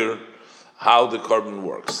fire. How the carbon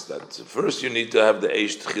works. That first you need to have the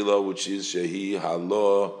eish tchila, which is shehi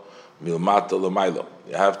halo milmata l'maylo.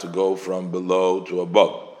 You have to go from below to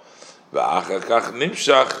above. V'achakach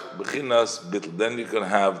nimshach b'chinas bitl. Then you can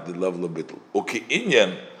have the level of bitl. Uki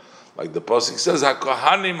inyan, like the pasuk says,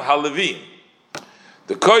 hakohanim halevim.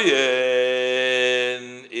 The kohen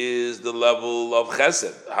is the level of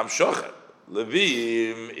chesed, hamshochet.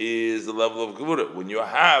 Levim is the level of gevurah. When you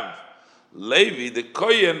have Levi, the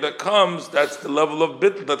kohen that comes, that's the level of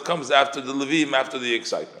bitl that comes after the levim, after the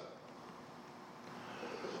excitement.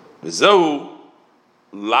 V'zehu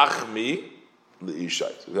lachmi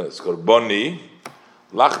leishai. It's korboni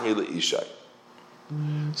lachmi leishai.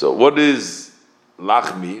 So what is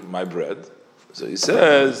lachmi, my bread? So he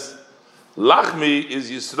says, lachmi is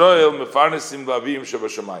Yisrael mefarnesim lavim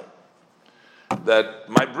shabashamayim. That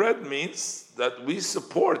my bread means that we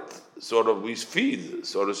support, we feed,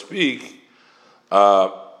 so to speak,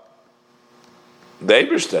 the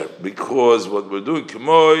Eibishter, because what we're doing,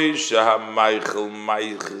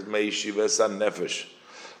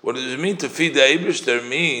 what does it mean to feed the Eibishter?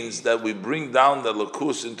 Means that we bring down the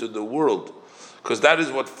lakus into the world, because that is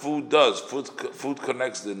what food does. Food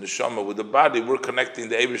connects the neshama with the body. We're connecting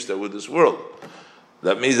the Eibishter with this world.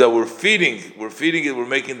 That means that we're feeding it, we're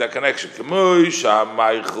making that connection.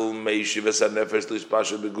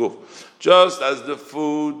 Just as the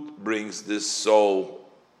food brings the soul,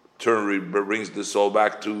 brings the soul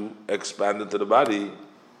back to expand into the body.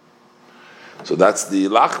 So that's the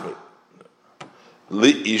lachmi.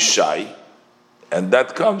 Li ishai, and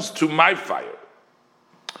that comes to my fire.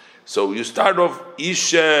 So you start off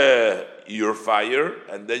isha, your fire,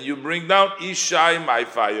 and then you bring down Ishai, my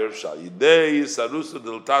fire, Shalidei, Sarusa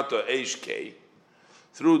Deltato HK,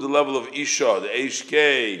 through the level of Isha, the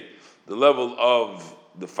HK, the level of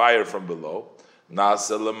the fire from below.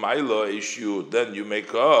 Nasa Lamailo Ishud, then you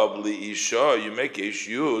make up Li Isha, you make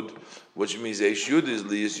Ishud, which means Ishud is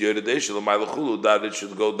Li Yisyodesh Lamailo Chulu, that it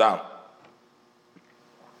should go down.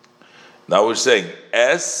 Now we're saying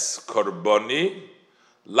Es Korboni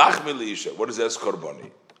Lachmi Li Isha. What is Es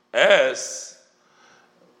Korboni? S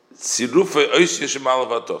Sirufe Ois Yeshem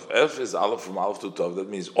Aleph Atov. F is Aleph from Aleph to Tov. That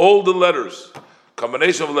means all the letters,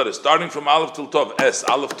 combination of letters, starting from Aleph till Tov. S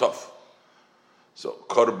Aleph Tov. So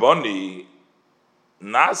Korboni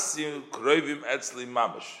Nasim Kroivim Etzli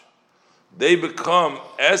Mamish. They become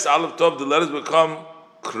S Aleph Tov. The letters become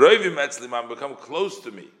Kroivim Etzli Mamish. Become close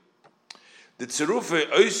to me. The Sirufe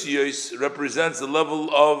Ois Yos represents the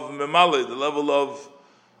level of Memale, the level of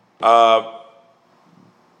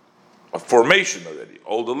a formation already.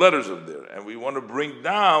 All the letters are there, and we want to bring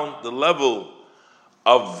down the level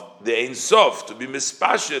of the Ein Sof to be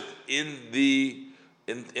mispashet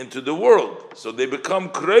into the world. So they become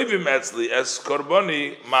krevim etzli as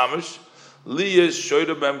korboni mamish liyes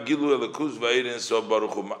shoyda bam gilu elakus va'erin sof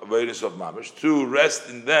baruch va'erin sof mamish, to rest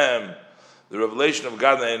in them the revelation of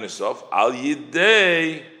God and Ein Sof al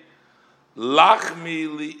yidei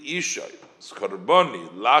lachmi li ishay. Skorboni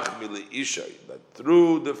lachmi li ishay, that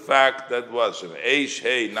through the fact that was Shem Eish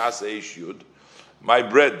Hey Nas Eish Yud, my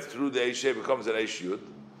bread through the Eish Hey becomes an Eish Yud.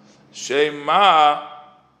 Shema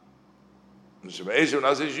Shem Eish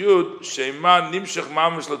Nas Eish Yud Shema Nimshach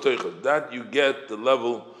Mamish Latoichot, that you get the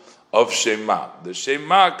level of Shema. The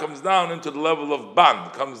Shema comes down into the level of Ban,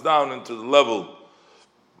 comes down into the level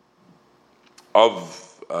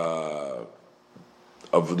of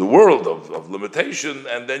the world, of limitation,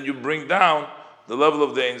 and then you bring down the level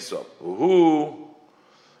of the Ein Sof. Who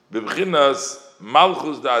b'bchinas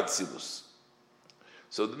malchus da'atzilus.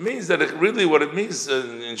 So it means that what it means,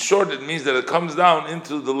 in short, it means that it comes down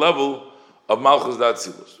into the level of malchus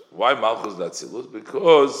da'atzilus. Why malchus da'atzilus?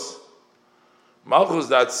 Because malchus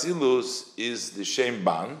da'atzilus is the Shem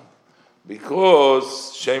Ban,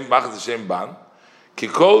 because Shem Bach is the Shem Ban,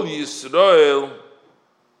 Kikol Yisrael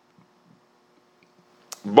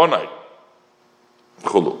Bonai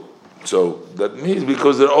Chulu. So that means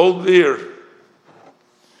because they're all there,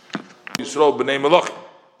 Yisrael b'nei Malachim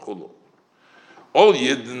Chulu. All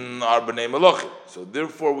Yidden are b'nei Malachim. So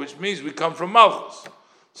therefore, which means we come from Malchus.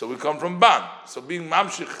 So we come from Ban. So being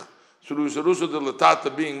Mamshich, Surusa de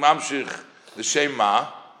Latata, being Mamshich the Shema.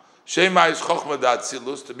 Shema is Chochma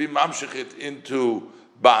Datzilus. To be Mamshich it into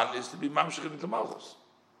Ban is to be Mamshich it into Malchus.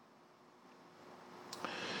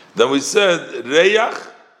 Then we said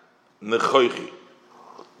Reyach Nechoichi.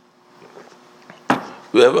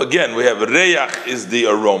 We have Reyach is the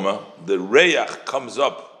aroma. The Reyach comes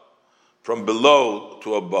up from below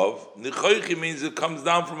to above. Nechoichi means it comes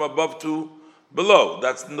down from above to below.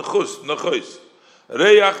 That's Nechus.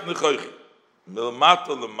 Reyach Nechoichi.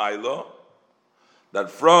 Milmato Lemailo. That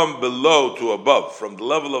from below to above, from the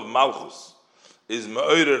level of Malchus, is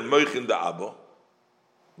Me'orer Moichin Da'abo.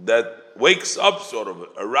 That wakes up,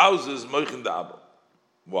 arouses Moichin Da'abo.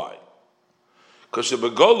 Why? Because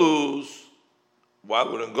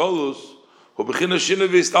while we're in Golus,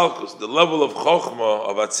 the level of Chochmah,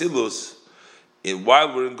 of Atzilus,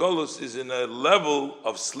 while we're in Golus, is in a level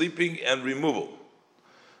of sleeping and removal.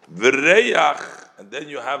 V'reyach, and then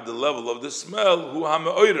you have the level of the smell, hu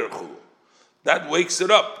ha'me'oirer chulu. That wakes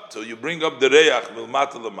it up. So you bring up the reyach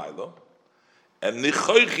milmata l'maylo, and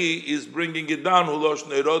nichoichi is bringing it down. Hu losh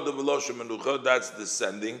neirod v'losh menucha. That's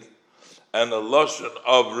descending, and a loshon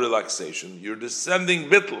of relaxation. You're descending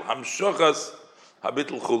bittul hamshochas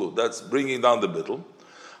habittul chulu. That's bringing down the bittul.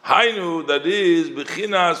 Hainu, that is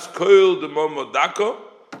bechinas koil demomodako.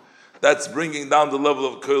 That's bringing down the level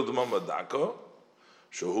of koil demomodako.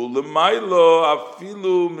 Shehu l'maylo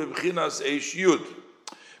afilu mibchinas eish yud.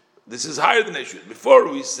 This is higher than eish yud.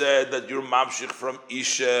 Before we said that you're mamshich from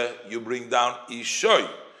isha, you bring down ishoy.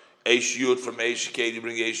 Eish yud from eish kei, you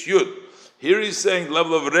bring eish yud. Here he's saying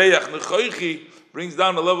level of reyach nechoichi brings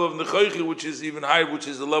down the level of nechoichi, which is even higher, which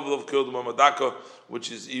is the level of koil demomodako,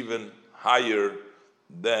 which is even higher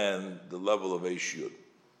than the level of eish yud.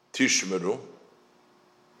 Tishmeru.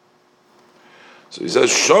 So he says,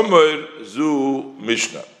 Shomer zu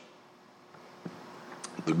Mishnah.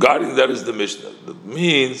 Regarding that is the Mishnah. That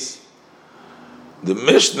means the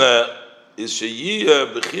Mishnah is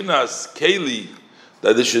Sheyiyah Bechinas Keli,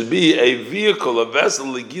 that there should be a vehicle, a vessel,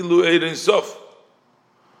 Gilu Ein Sof.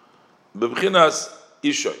 Bechinas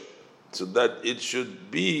Ishoy. So that it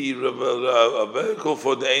should be a vehicle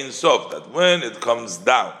for the Ein Sof, that when it comes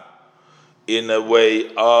down in a way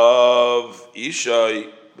of Ishoy,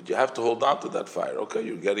 but you have to hold on to that fire. Okay,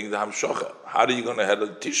 you're getting the hamshocha. How are you going to head a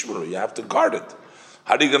tishmeru? You have to guard it.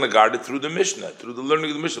 How are you going to guard it? Through the Mishnah, through the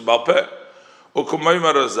learning of the Mishnah. Balpeh. U'kumayim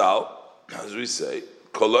Razal, as we say,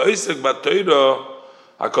 kol ha'isek b'Torah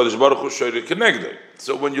HaKadosh Baruch Hu shoyrei kenegdei.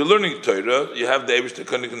 So when you're learning Torah, you have the Eibush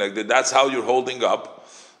kenegdei. That's how you're holding up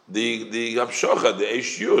the hamshocha, the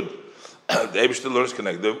eish yud. The Eibush learns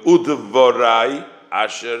kenegdei. U'devorai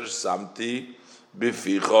asher samti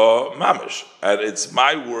Bificha mamish, and it's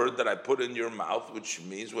my word that I put in your mouth, which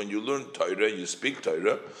means when you learn Torah, you speak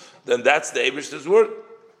Torah, then that's the Eibishter's word.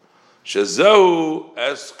 Shazehu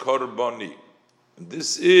es korboni.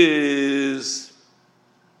 This is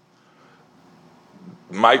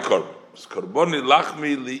my korban. Korboni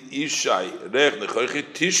lachmi li ishai rech nechoichi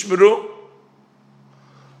tishmeru.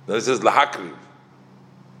 Then it says lahakriv.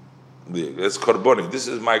 It's korboni. This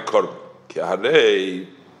is my korban. Keharei.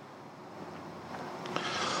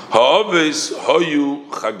 Ha'ovis hoyu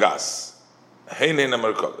chagas.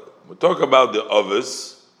 We talk about the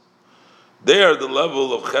ovis. They are the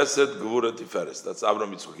level of chesed, gevura, tiferes. That's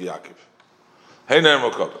Avraham, Yitzchak, Yaakov. Heinen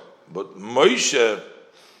Merkava. But Moshe,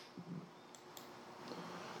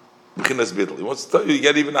 B'chinas Bittul, he wants to tell you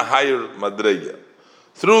get even a higher madrega.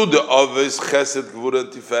 Through the ovis, chesed,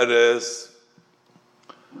 gevura, tiferes.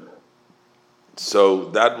 So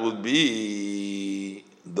that would be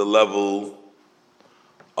the level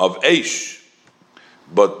of Eish,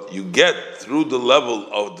 but you get through the level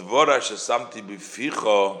of Dvora Shesamti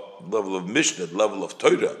B'ficha, level of Mishnah, level of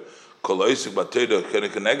Torah, Kol Oisik B'Torah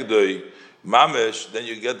Kenegdoi Mamesh, then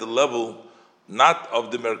you get the level not of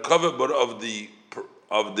the Merkava, but of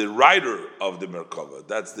the writer of the Merkava.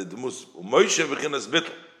 That's the Demus. Moshe B'chinas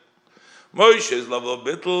Bittul. Moshe's level of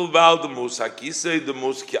Bittul, Val Demus Hakisei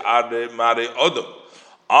Demus Ki'are Mare Odom.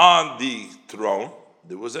 On the throne,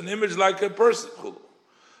 there was an image like a person,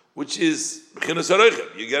 which is B'chinas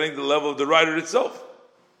HaReichel. You're getting the level of the writer itself.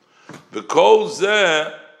 V'kol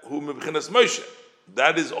zeh hu B'chinas Moshe.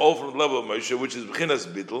 That is all from the level of Moshe, which is B'chinas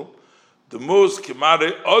Bittul. The most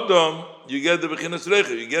Kimare Odom, you get the B'chinas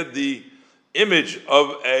Reichel. You get the image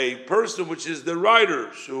of a person, which is the writer.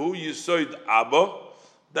 Shehu Yisoid Abba.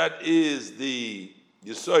 That is the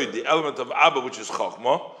Yisoid, the element of Abba, which is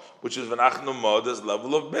Chochmah, which is V'nachnu Moda's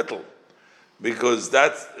level of Bittul. Because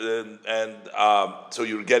that's so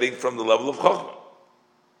you're getting from the level of Chochmah.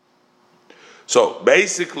 So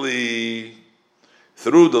basically,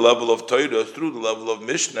 through the level of Torah, through the level of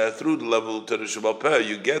Mishnah, through the level of Torah Shebal Peh,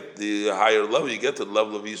 you get the higher level. You get to the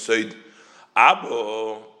level of Yisoid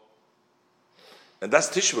Abba, and that's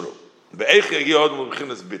Tishmeru.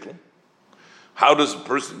 How does a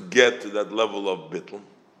person get to that level of Bittul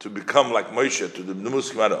to become like Moshe, to the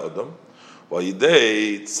Nemus Kimara Adam? Well,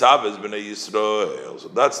 Yidei Tzav b'nei Yisrael. So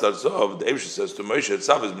that starts off. The Eibush says to Moshe,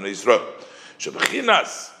 Tzav b'nei Yisrael.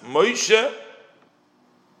 Shebechinas Moshe,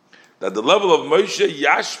 that the level of Moshe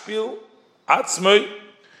Yashpil Atzmei,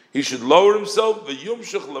 he should lower himself.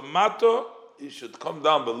 V'yumshich lamato, he should come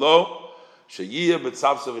down below. Sheyiyah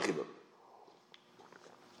b'tzav v'chibur.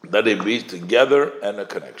 That they be together and a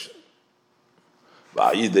connection.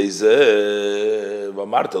 When you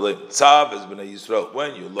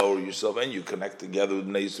lower yourself and you connect together with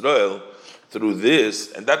Bnei Yisrael through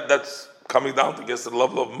this, and that's coming down to the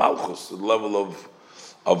level of Malchus, the level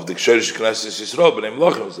of the Ksherish Knesset Yisrael, Bnei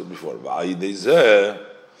Melachim said before.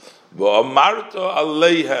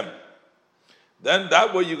 Then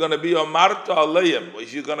that way you're going to be Amarta Aleim.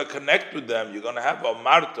 If you're going to connect with them, you're going to have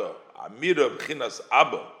Amarta, Amira B'chinas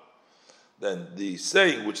Abba. Then the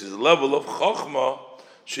saying, which is the level of Chochmah,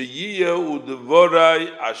 Sheyiyeh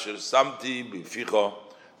u'devorai asher samti b'ficha,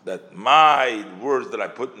 that my words that I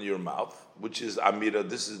put in your mouth, which is Amira,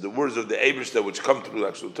 this is the words of the Eibishter which come through the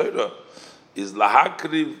actual Torah, is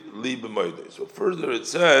lahakriv li b'moedei. So further it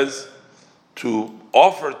says, to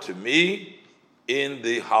offer to me in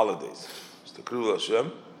the holidays. It's the Kriv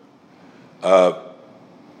Hashem. Lahakriv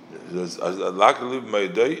li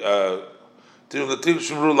b'moedei. Does the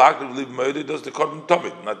korban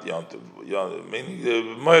tamid, not yontiv, meaning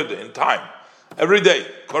moed in time, every day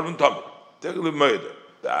korban tamid. Take a live moed.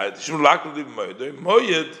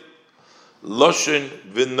 Moed loshen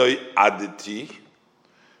v'noi aditi.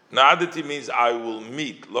 Now aditi means I will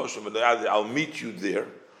meet. Loshen v'noi aditi, I'll meet you there.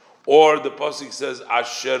 Or the pasuk says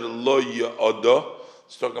asher lo ya'odo.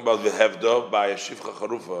 It's talking about v'hevdo by a shivcha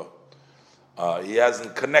charufa. He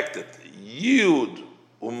hasn't connected. Yud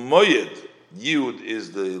umoyed. Yud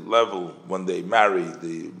is the level when they marry,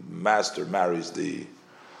 the master marries the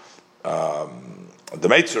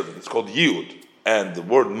maidservant. It's called Yud. And the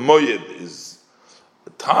word moyed is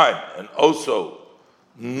time, and also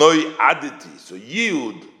noi aditi. So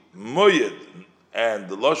Yud, moyed, and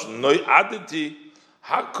the loshin noi aditi,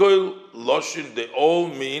 hakol loshin, they all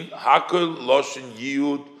mean hakol loshin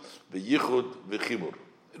Yud, v'yichud, v'chibur.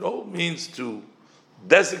 It all means to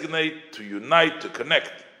designate, to unite, to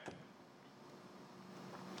connect.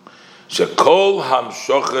 Shekol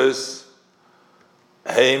hamshoches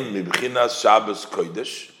heim mibchinas Shabbos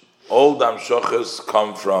kodesh. All the hamshoches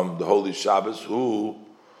come from the holy Shabbos. Who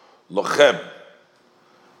lochem,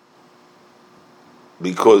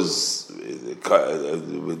 because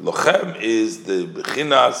lochem is the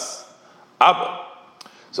bchinas Abba.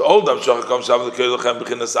 So all the hamshoches come Shabbos lochem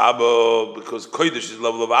bchinas Abba, because kodesh is the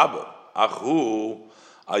level of Abba. Achu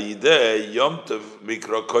ayidei yom tov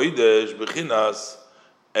mikra kodesh bchinas.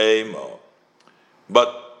 But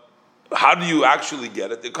how do you actually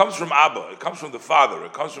get it? It comes from Abba, it comes from the Father,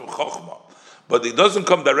 it comes from Chochmah. But it doesn't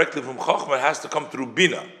come directly from Chochmah, it has to come through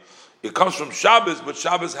Bina. It comes from Shabbos, but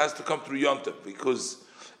Shabbos has to come through Yontif, because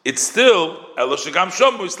it's still it's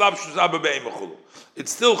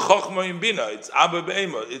still Chochmah in Bina, it's Abba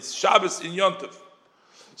Be'ema, it's Shabbos in Yontif.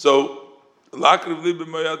 So L'akriv li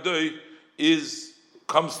b'moyadoi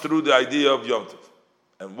comes through the idea of Yontif.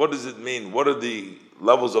 And what does it mean? What are the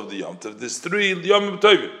levels of the Yom Tov? There's three Yom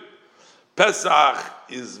Tovim. Pesach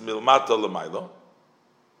is milmata l'maylo.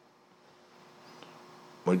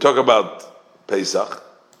 When we talk about Pesach,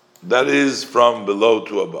 that is from below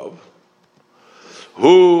to above.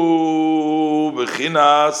 Hu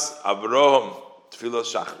b'chinas Avraham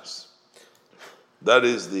tfilas shachris. That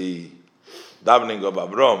is the davening of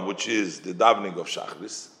Avraham, which is the davening of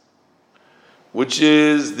shachris, which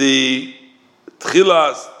is the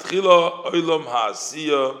Tchila Olam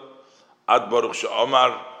Ha'asiyah Ad Baruch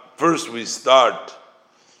She'omar. First we start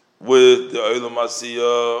with the Olam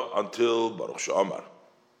Ha'asiyah until Baruch She'omar.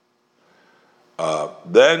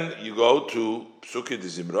 Then you go to Psukei de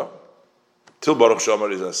Zimra till Baruch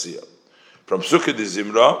She'omar is Asiyah. From Psukei de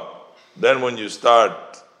Zimra, then when you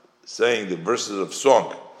start saying the verses of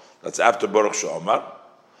song, that's after Baruch She'omar.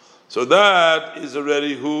 So that is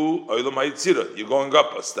already Hu Olam Ha'yitzira. You're going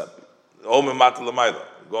up a step. Going up to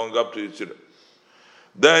Yitzirah.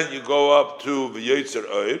 Then you go up to V'yotzer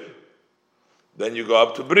Oir. Then you go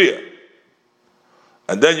up to Bria.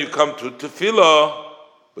 And then you come to Tefillah,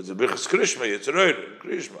 but the Birchas Krishma, Yetzer Oir,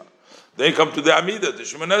 Krishma. Then you come to the Amidah, the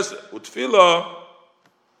Shemoneh Esrei. Utefillah,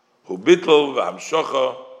 Hu Bittel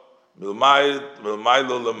V'hamshocha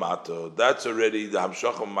Milmaylo Lamato. That's already the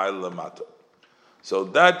Hamshocha Milmaylo Lamato. So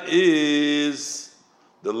that is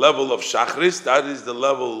the level of Shachris, that is the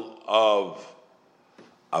level of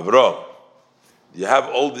Avraham. You have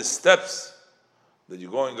all these steps that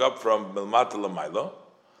you're going up from Milmata L'maylo.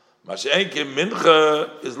 Masha'enke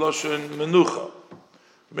Mincha is Loshen Menucha.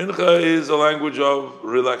 Mincha is a language of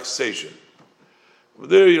relaxation. Over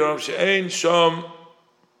there, Yeram She'ein Shom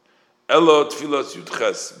Elo Tfilas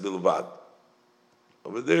Yudches Bilvad.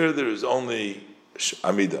 Over there is only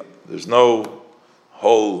Amida. There's no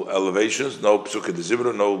whole elevations, no Psukei de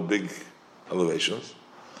Zimra, no big elevations.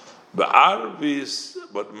 But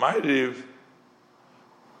Ma'ariv,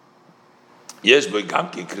 yes, but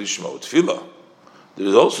Gamki Krishma Utfila. There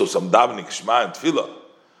is also some davening, Shema and Tefillah.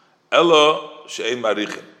 Elo she'ein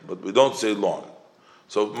marichin, but we don't say long.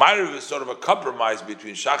 So Ma'ariv is sort of a compromise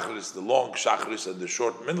between Shacharis, the long Shacharis, and the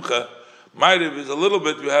short Mincha. Ma'ariv is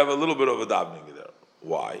we have a little bit of a davening there.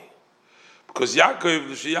 Why? Because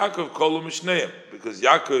Yaakov kolu mishneim. Because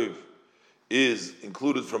Yaakov is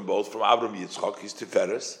included from both, from Avram Yitzchak, he's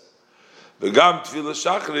Tiferes. V'gam Tefillah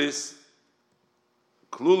Shacharis,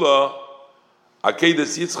 klula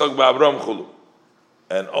akedes Yitzchak ba'Avram chulu.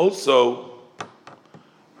 And also,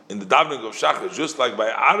 in the davening of Shachar, just like by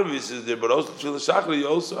Arvis is there, but also Tefillah Shachar, you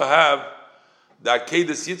also have the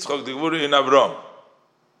Akedes Yitzchak, the Gevurah in Avram.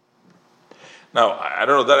 Now, I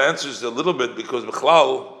don't know, that answers a little bit, because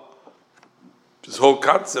Bichlal, this whole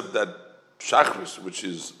concept that Shachris, which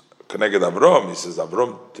is connected Avram, he says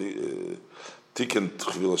Avram Tikkun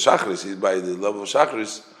Tefillah Shachris, he's by the level of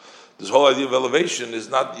Shachris. This whole idea of elevation is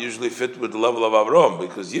not usually fit with the level of Avram,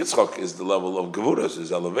 because Yitzchak is the level of Gevurah,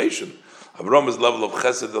 his elevation. Avram is the level of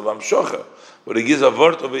Chesed of Amshocha. But he gives a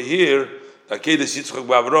word over here, Akedes Yitzchak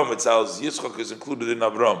ba'Avram, it says Yitzchak is included in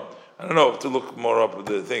Avram. I don't know, I have to look more up at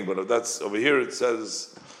the thing, but if that's over here, it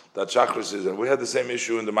says that Shachris is, and we had the same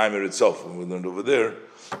issue in the Maimer itself, when we learned over there.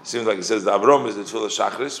 It seems like it says the Avram is the Tefillah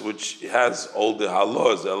Shachris, which has all the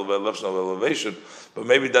halos, the elevation of elevation, but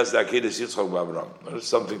maybe that's the Akedes Yitzchak ba'Avram. There's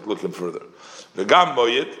something looking further. V'gam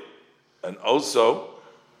moyed, and also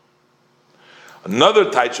another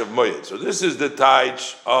taich of moyed. So this is the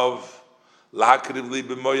taich of lahakriv li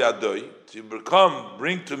b'moyadoi. To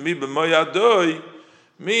bring to me b'moyadoi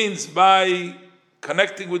means by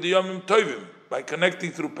connecting with the Yomim Tovim, by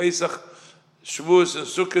connecting through Pesach, Shavuos, and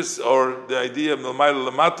Sukkot, or the idea of Milmayla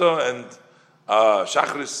Lamato and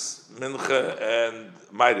Shachris, Mincha, and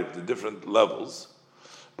Ma'ariv, the different levels.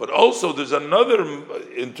 But also there's another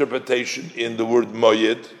interpretation in the word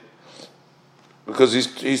moyed, because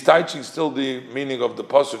he's teaching still the meaning of the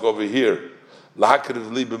pasuk over here.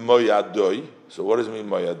 Lahakriv li b'moyadoi. So what does it mean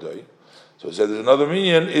moyadoi? So he said there's another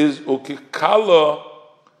meaning is ukikala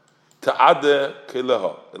ta'ade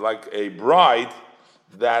keleha, like a bride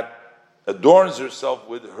that adorns herself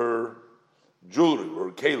with her jewelry, or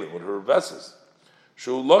her kelim, with her vessels.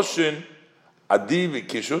 Shuloshin adi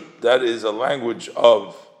v'kishut, that is a language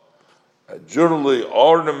of jewelry,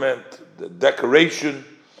 ornament, the decoration.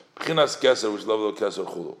 B'chinas keser, which level of keser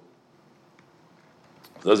chulu.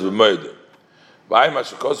 That's b'moyed. B'ayim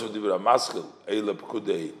ha'shekosov divra maschil eile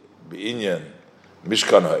p'kudei b'inyan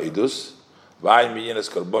mishkan ha'idus. V'ayim b'inyan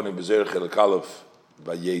eskarboni b'zer chelek aleph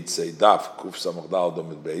v'yetzei daf kuf samach dal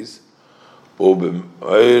domit beis. Mokim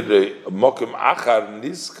achar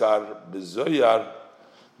niskar b'zoyar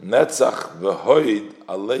netzach v'hoid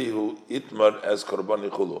alehu itmar es korbani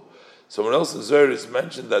chulu. Someone else in Zohar is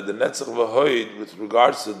mentioned that the netzach v'hoid, with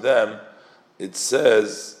regards to them, it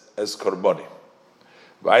says as korbani.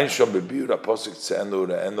 V'ayin shom bebiur aposik tzenu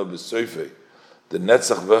re'eno b'soifei. The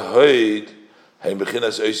netzach v'hoid heim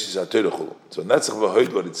b'chinas oisis ha'torah chulu. So netzach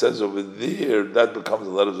v'hoid, what it says over there, that becomes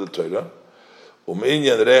the letters of the Torah.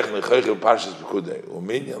 Uminyan reich nechoichim parshas b'kudei.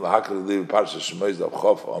 Uminyan l'hakar li parshas shemois dav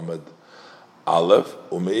chof amid aleph.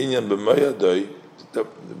 Uminyan b'moyadoi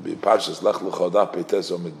parshas lech l'cho dav peites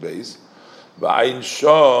amid beis. V'ayin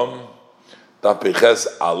shom dav peiches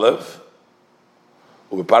aleph.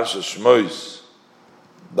 U'b'parshas shemois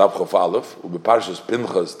dav chof aleph. U'b'parshas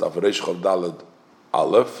pinchas dav reish chof daled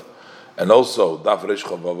aleph. And also dav reish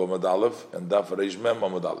chof vav amid aleph. And dav reish mem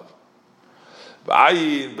amid aleph.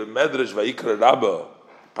 V'ayin b'medrash v'yikra rabba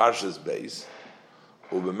parshas beis,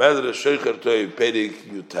 u'b'medrash sheicher toy perik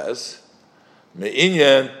yutes,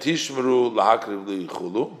 me'inyan tishmeru lahakriv li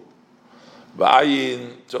chulu.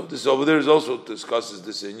 V'ayin, so this over there is also discusses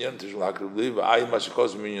this inyan tishmeru lahakriv li. V'ayin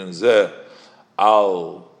mashikos minyan zeh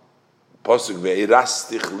al posuk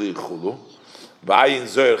ve'irastich li chulu. V'ayin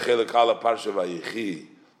zoyer chelek ala parsha v'yichi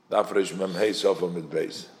dafresh memhei sofa mid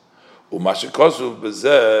beis. U'mashikosu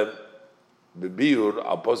b'zeh bebiur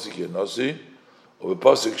al posik yenosi or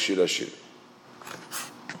posik shirashir.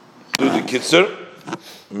 Do the kitzer.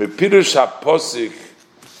 Mepirush haposik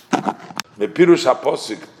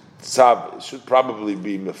tzav. It should probably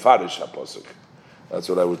be mefarish haposik. That's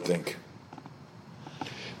what I would think.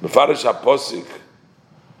 Mefarish haposik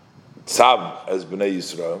tzav as bnei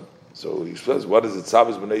Yisrael. So he explains what is it tzav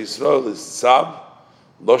as bnei Yisrael is tzav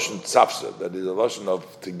loshen tzavsa. That is a loshen of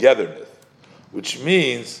togetherness, which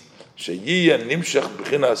means sheyiya nimshach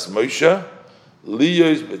b'chinas Moshe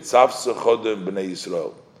liyos b'tzavsa chodem b'nei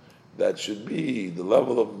Yisrael. That should be the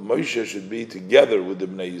level of Moshe should be together with the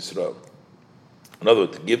b'nei Yisrael. In other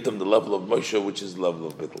words, to give them the level of Moshe, which is the level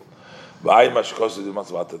of Bittul. V'ayim hashkosu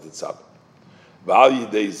d'matzvata titzav. V'al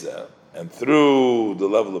yidei zeh and through the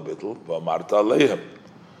level of bittul, v'amarta aleihem,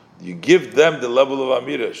 you give them the level of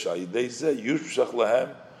amira. Sha'idei yushach lahem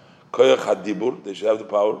koyach hadibur. They should have the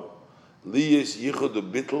power. Liyes yichud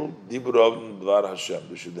bittul dibur of dvar Hashem.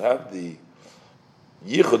 They should have the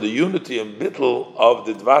yichud, the unity and bittul of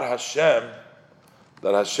the dvar Hashem,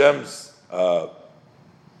 that Hashem's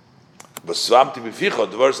v'samti b'ficha,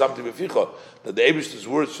 dvar samti b'ficha, that the Eibishter's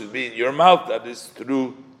words should be in your mouth. That is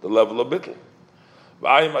through the level of bittul.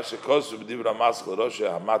 V'ayim ashekosu b'dibur hamaschel roshe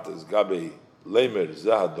hamatas gabei leimer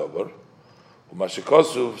zahadover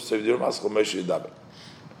u'mashekosu sevdir hamaschel meshe yidaber.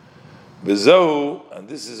 V'zehu, and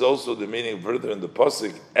this is also the meaning further in the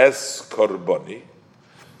pasuk, es korboni.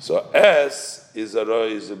 So es is the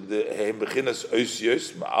bechinas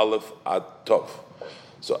oisios ma'alef atov.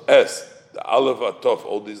 So es, the aleph atov,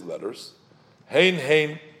 all these letters,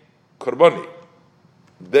 hein korboni.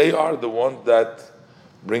 They are the ones that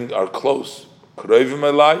are close. Kroivim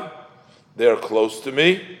elai, they are close to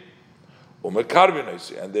me. Umekarvin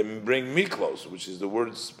oisi, and they bring me close, which is the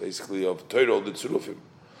words basically of Torah, the tzurufim.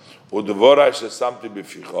 Udevorai shesamti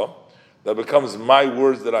b'ficha, that becomes my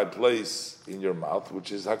words that I place in your mouth,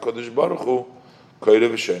 which is HaKadosh Baruch Hu koyre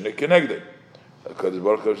v'shoyne kenegdei. HaKadosh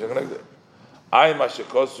Baruch Hu v'shoyne kenegdei. Ay ma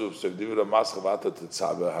shekosu sevdivra mascha v'ata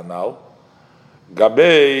tetzabe hanal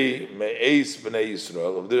gabei me'eis b'nei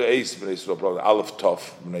Yisrael, of the eis b'nei Yisrael, probably aleph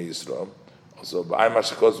tov b'nei Yisrael. Also, ay ma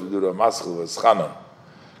shekosu sevdivra mascha v'schanan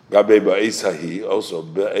gabei b'eis hahi, also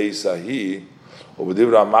b'eis hahi,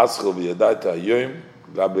 u'v'divra mascha v'yadaita hayoyim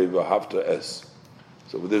gabei v'havta es.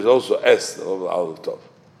 So but there's also es, the level of aleph tov.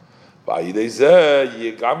 V'ayidei zeh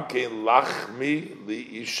yigam kein lachmi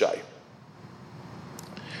li'ishai.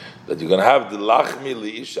 That you're going to have the lachmi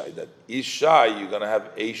li'ishai. That ishai, you're going to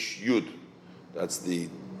have eish yud. That's the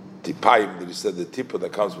tipayim that he said, the tippa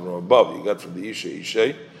that comes from above. You got from the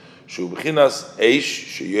ishai. Shu b'chinas eish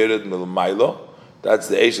sheyered milmaylo. That's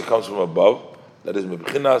the eish that comes from above. That is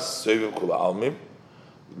b'chinas soivim kula almim.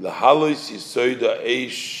 L'halos yisoida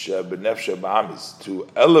eish b'nefshe ba'amis, to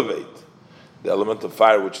elevate the element of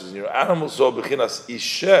fire which is in your animal. So b'chinas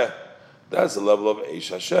isheh, that's the level of eish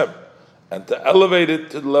Hashem, and to elevate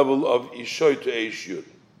it to the level of ishoy to eish yud.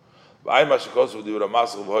 V'ayim hashekos v'divra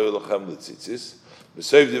maschil v'hoy lachem l'tzitzis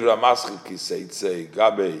v'soiv divra maschil ki seitzei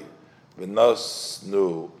gabei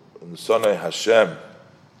v'nosnu n'sonei Hashem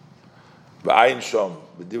v'ayin shom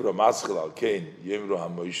v'divra maschil al kein yemru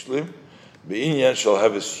hamoishlim B'inyan shall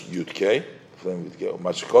have his yudkei,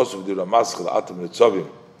 Mashikosu v'dira maschil atem netzovim,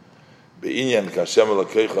 B'inyan kashem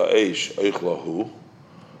elakeicha eish oichlahu,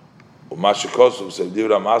 Umashikosu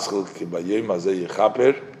v'dira maschil kibayim hazeh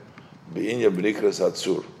yechaper, B'inyan b'nikras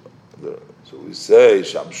hatzur. So we say,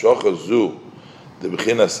 Shamshocha zu, the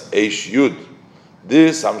b'chinas eish yud.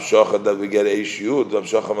 This Hamshocha that we get eish yud,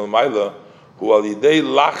 Hamshocha melmayla, who al yidei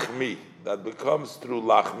lachmi, that becomes through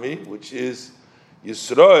lachmi, which is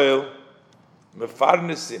Yisrael,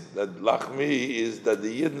 mefarnesim, that lachmi is that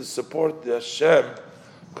the Yidden support the Hashem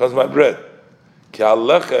because my bread. Ki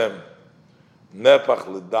alechem nepach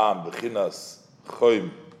ledam b'chinas choim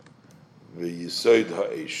v'yisoid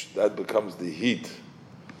ha'esh. That becomes the heat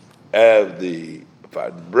of the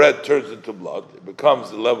fire. The bread turns into blood. It becomes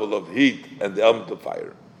the level of heat and the element of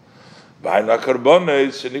fire. V'haina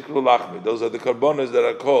karbones shenikru lachmi. Those are the karbones that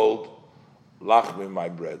are called lachmi, my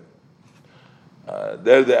bread.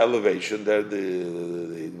 They're the elevation. They're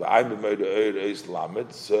the I'm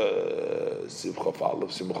Islamet Simchof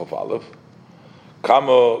Aleph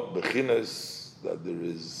Kamo Bechinas, that there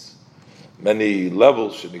is many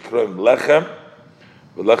levels. Shenikroim Lechem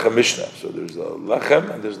v'Lechem Mishnah. So there's a Lechem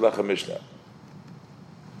and there's Lechem Mishnah.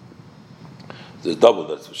 There's double.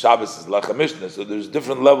 That's Shabbos is Lechem Mishnah. So there's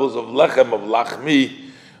different levels of Lechem, of Lachmi,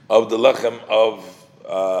 of the Lechem of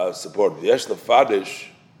support. Yesh Lefadish.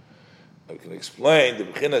 I can explain the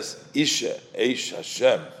bechinas isha eish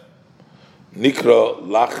Hashem nikra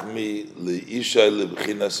lachmi leisha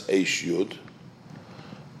lebechinas eish yud.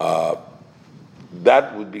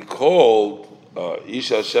 That would be called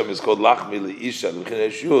isha Hashem is called lachmi leisha lebechinas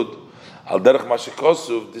eish yud. Al derech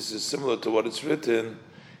mashikosuv. This is similar to what it's written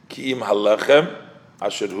kiim halechem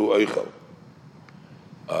asher hu oichel.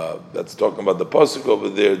 That's talking about the pasuk over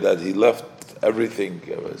there that he left everything.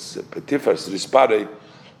 Petifas rispare.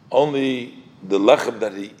 Only the lechem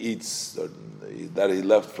that he eats, that he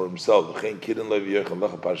left for himself. But it's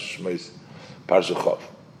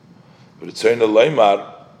saying the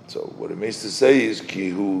leimar. So what it means to say is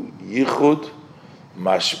kihu yichud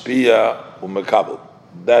mashpia umekabel.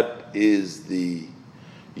 That is the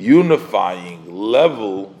unifying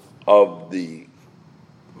level of the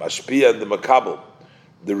mashpia and the makabel.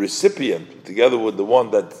 the recipient, together with the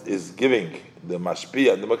one that is giving, the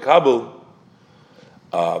mashpia and the makabel,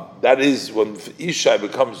 that is when Ishai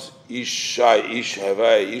becomes Ishai, Ish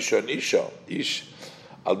Havai, Isha and Isha. Ish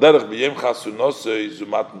al derech b'yem chasunosei zu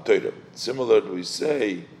matan Torah. Similar, we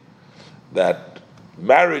say that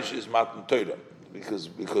marriage is matan Torah because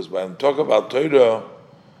when we talk about Torah,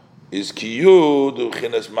 is ki yud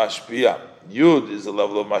u'chines mashpia. Yud is the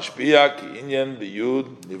level of mashpia. Ki inyan the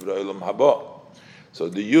yud nivra olam haba. So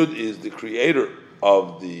the yud is the creator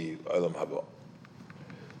of the olam haba.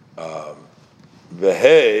 The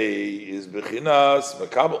hay is bechinas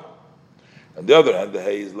makabel. On the other hand, the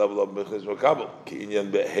hay is level of bechinas makabel. Ki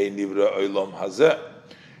inyan behei nivra olam hazeh.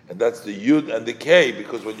 And that's the yud and the k,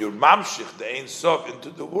 because when you're mamshich the ein sof into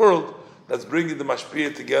the world, that's bringing the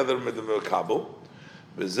mashpia together with the makabel.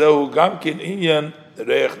 V'zehu gamkin inyan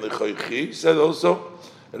reach nechoichi. Said also,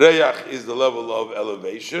 reach is the level of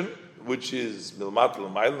elevation, which is milmat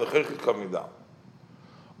l'mayl, nechoichi coming down.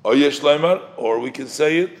 Or yesh leimar, or we can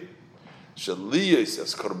say it, shaliyah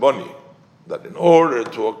says korboni, that in order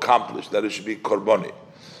to accomplish that it should be korboni.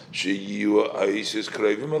 Sheyu ha'is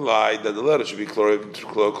krevim alai, that the letter should be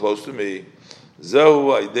close to me.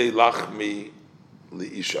 Zehu aidei lachmi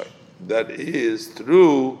li'ishai. That is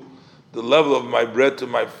through the level of my bread to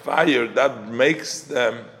my fire, that makes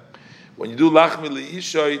them, when you do lachmi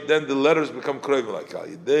li'ishai, then the letters become krevim like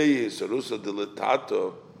aidei sarusa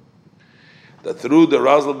dilatato, that through the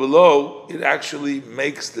razzle below, it actually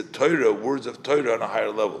makes the Torah, words of Torah, on a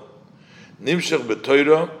higher level. Nimshach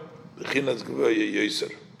b'Torah, b'chinas gvaya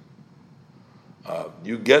yoser.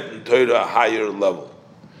 You get in Torah a higher level.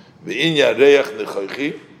 V'inya reach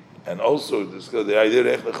nechoichi, and also the idea of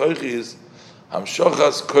reich nechoichi is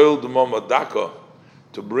hamshochas koil d'mo madaka,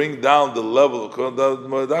 to bring down the level of koil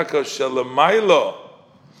d'mo madaka shelamaylo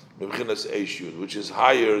b'chinas eish yud, which is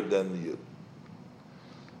higher than the yud.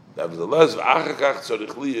 Nevertheless,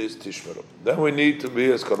 then we need to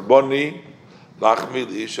be as karboni, lachmi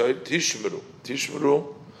l'ishay, tishmeru.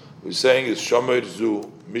 Tishmeru, we're saying is shomer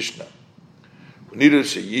zu mishnah. We need to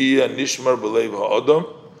sheyiyah nishmar b'leiv ha'odom,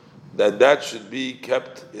 that should be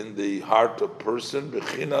kept in the heart of person,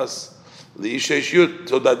 b'chinas l'ishay yud,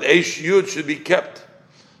 so that eish yud should be kept.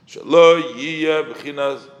 Shelo yiyah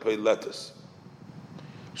b'chinas peiletus.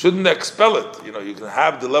 Shouldn't expel it. You can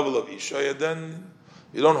have the level of ishay and then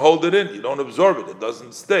you don't hold it in, you don't absorb it, it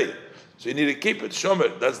doesn't stay. So you need to keep it,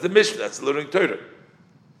 shomer. That's the mission, that's learning Torah.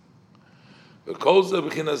 This is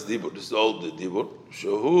the old dibur.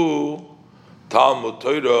 Shehu Talmud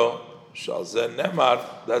Torah shal zeh nemar.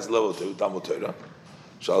 That's level 2, Talmud Torah.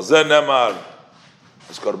 Shal zeh nemar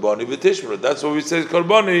is karboni v'tishmeru. That's what we say is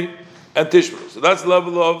karboni and tishmeru. So that's the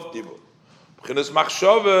level of dibur. B'chinas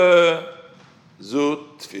machshove zu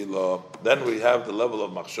tefillah. Then we have the level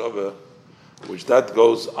of machshove, which that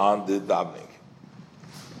goes on the davening.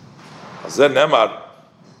 Azeh nemar,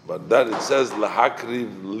 but that it says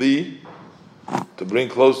lahakriv li, to bring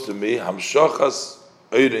close to me, hamshochas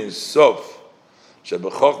eirin sof,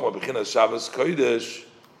 shebechochma b'chinas Shabbos kodesh,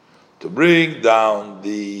 to bring down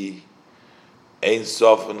the ein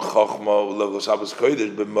sof and chochma level of Shabbos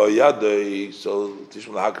kodesh b'moyadoi. So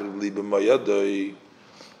tishma lahakriv li b'moyadoi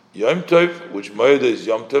Yom Tov, which moyad is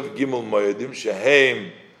Yom Tov gimel moyadim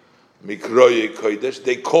shehem Mikroye Kodesh,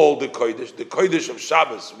 they call the Kodesh of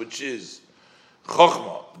Shabbos, which is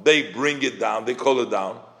Chochmah. They bring it down, they call it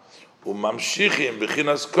down. Umamshichim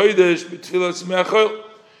b'chinas Kodesh b'tfilas me'achol,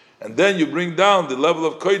 and then you bring down the level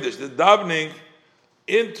of Kodesh, the davening,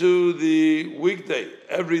 into the weekday.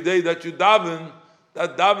 Every day that you daven,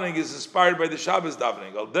 that davening is inspired by the Shabbos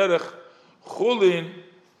davening. Al derech chulin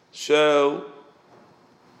shel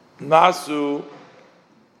nasu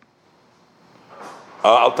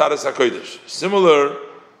Altaras HaKodesh, similar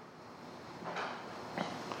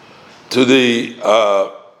to the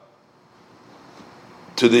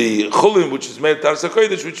chulin, which is made Altaras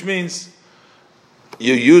HaKodesh, which means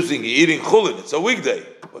you're eating chulin. It's a weekday,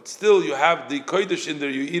 but still you have the kodesh in there.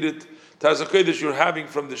 You eat it. Altaras HaKodesh you're having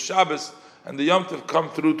from the Shabbos and the Yom Tov come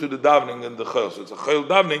through to the davening and the chayil. So it's a chayil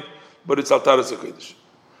davening, but it's Altaras HaKodesh.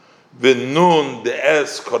 V'nun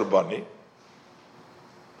de'es korbani.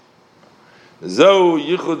 So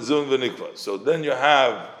then you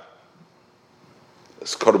have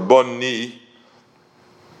skorboni,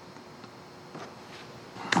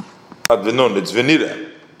 not venun, it's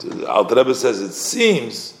venira. The Alter Rebbe says it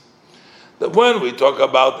seems that when we talk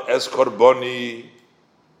about eskorboni,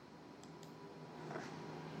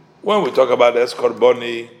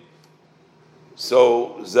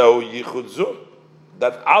 so zeu yichud zun,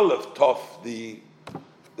 that aleph tof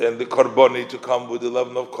then the korboni to come with the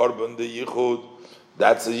level of korban, the yichud,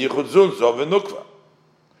 that's the yichud zun, so v'nukva.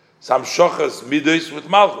 Some shochas midos with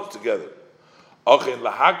malchus together. Okay,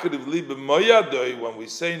 lahakriv li b'moyadoi. When we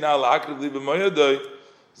say now lahakriv li b'moyadoi,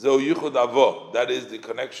 zo yichud avo. That is the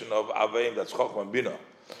connection of aveim. That's chokhmah bina.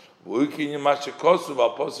 V'ukin yimashekosu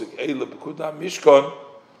v'alposik eile b'kuda mishkon,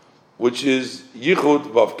 which is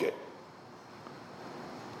yichud vavke.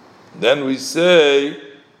 Then we say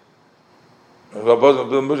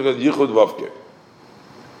yichud vavke.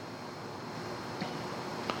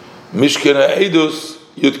 Mishkena edus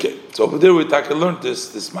yudke. So over there we learned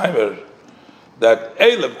this mimer that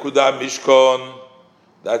Eilem Kuda Mishkon,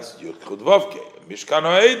 that's Yichud Vavke.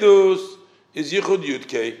 Mishkano Eidus is Yichud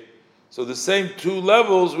Yudke. So the same two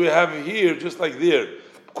levels we have here, just like there.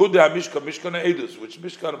 Kuda Mishkon, Mishkano Eidus, which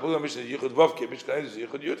Mishkano Kuda Mishkon is Yichud Vavke, Mishkano Eidus is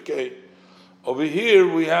Yichud Yudke. Over here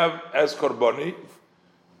we have as Korboni,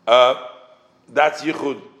 that's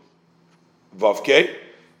Yichud Vavke,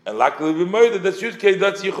 and Lakli B'Moyda, that's Yudke,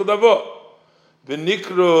 that's Yichud Avo.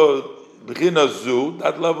 V'nikro B'china Zu,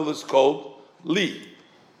 that level is called Li.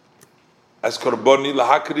 As Korboni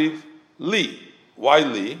Lahakriv Li. Why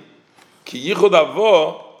Li? Ki Yichud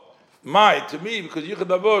Avo, to me, because Yichud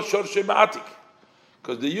Avo Shorshe Ma'atik.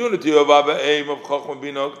 Because the unity of Abba Aim of Chochmah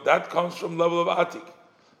Binok, that comes from level of Atik.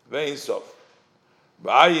 Ve'in Sof.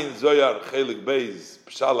 Ba'ayin Zoyar Chelik Beis,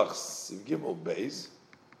 Pshalach Siv Gimel Beis,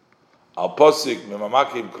 Al Posik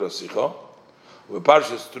Memamakim Krosicho,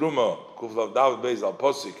 Ve'parshas Truma, Kuflav David Beis Al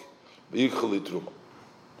Posik, Ve'yichuli Truma.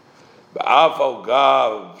 Ba'af al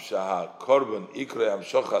gav shaha korban ikre am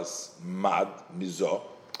shochas mad mizo.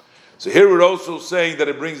 So here we're also saying that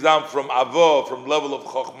it brings down from avo, from level of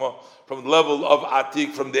chokhmah, from level of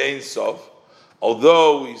atik, from the Ein Sof.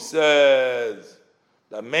 Although we said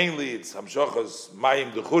that mainly it's hamshochas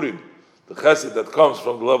mayim dechurim, the chesed that comes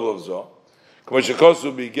from the level of zo.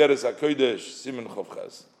 K'moshekosu b'geres hakodesh simen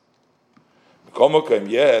chovches. B'komokem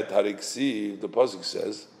yet hariksi, the pasuk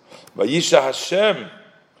says, vayisha Hashem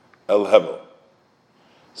El Hevel.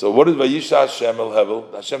 So what is Vayisha Hashem El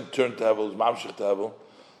Hevel? Hashem turned to Hevel, Mamshech to Hevel.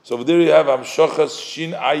 So over there you have Hamshochas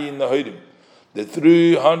Shin Ayin Nahoidim, the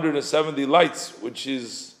 370 lights, which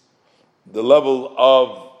is the level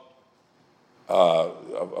of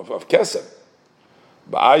Kesem.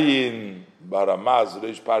 Ba'ayin Baramaz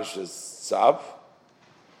Reish Parshas Tzav.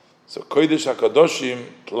 So Kodesh HaKadoshim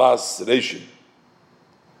plus Reishim.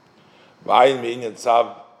 Ba'ayin Me'inyan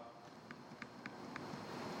Tzav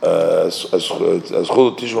as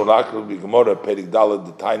Chulu Tishmon Akel B'Gemora Perik Dalet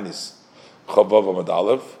the Tainis Chavav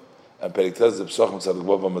Amadalev and Perik Tez the Psochim Tzadik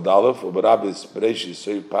Vav Amadalev Uberabis Bereshi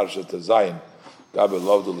Soi Parsha Tezayin Gabe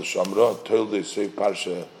Lovdu L'Shamra Toilde Soi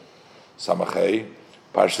Parsha Samachei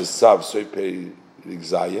Parsha Tzav Soi Perik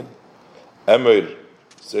Zayin Emir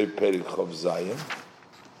Soi Perik Chav Zayin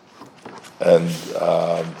and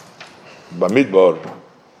Bamidbar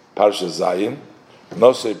Parsha Zayin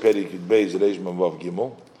No Soi Perik Yudbeis Reish Mavav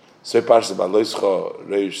Gimel Soi Parsha Baloischa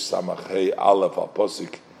Reish Samach Hei Aleph Al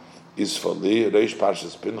Posik Isfali Reish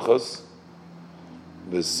Parshas Pinchas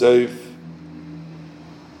V'Seif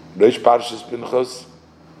Reish Parshas Pinchas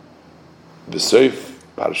V'Seif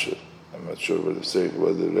Parsha. I'm not sure whether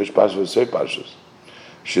Reish Parshas V'Seif Parshas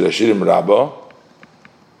Shirashirim Rabba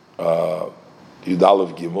Yud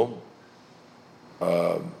Aleph Gimel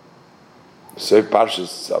Seif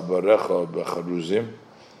Parshas Sabarecha B'Charuzim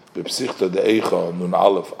B'Psichta De'echa Nun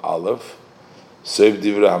Aleph Aleph Seif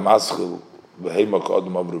Divrei HaMaschil V'Heima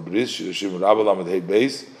K'odom Avru Bris Shirashim Rabba Lamed Hei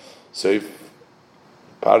Beis Seif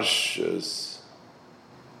Parshas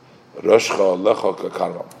Roshcha Lecha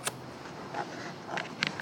Kakarvam.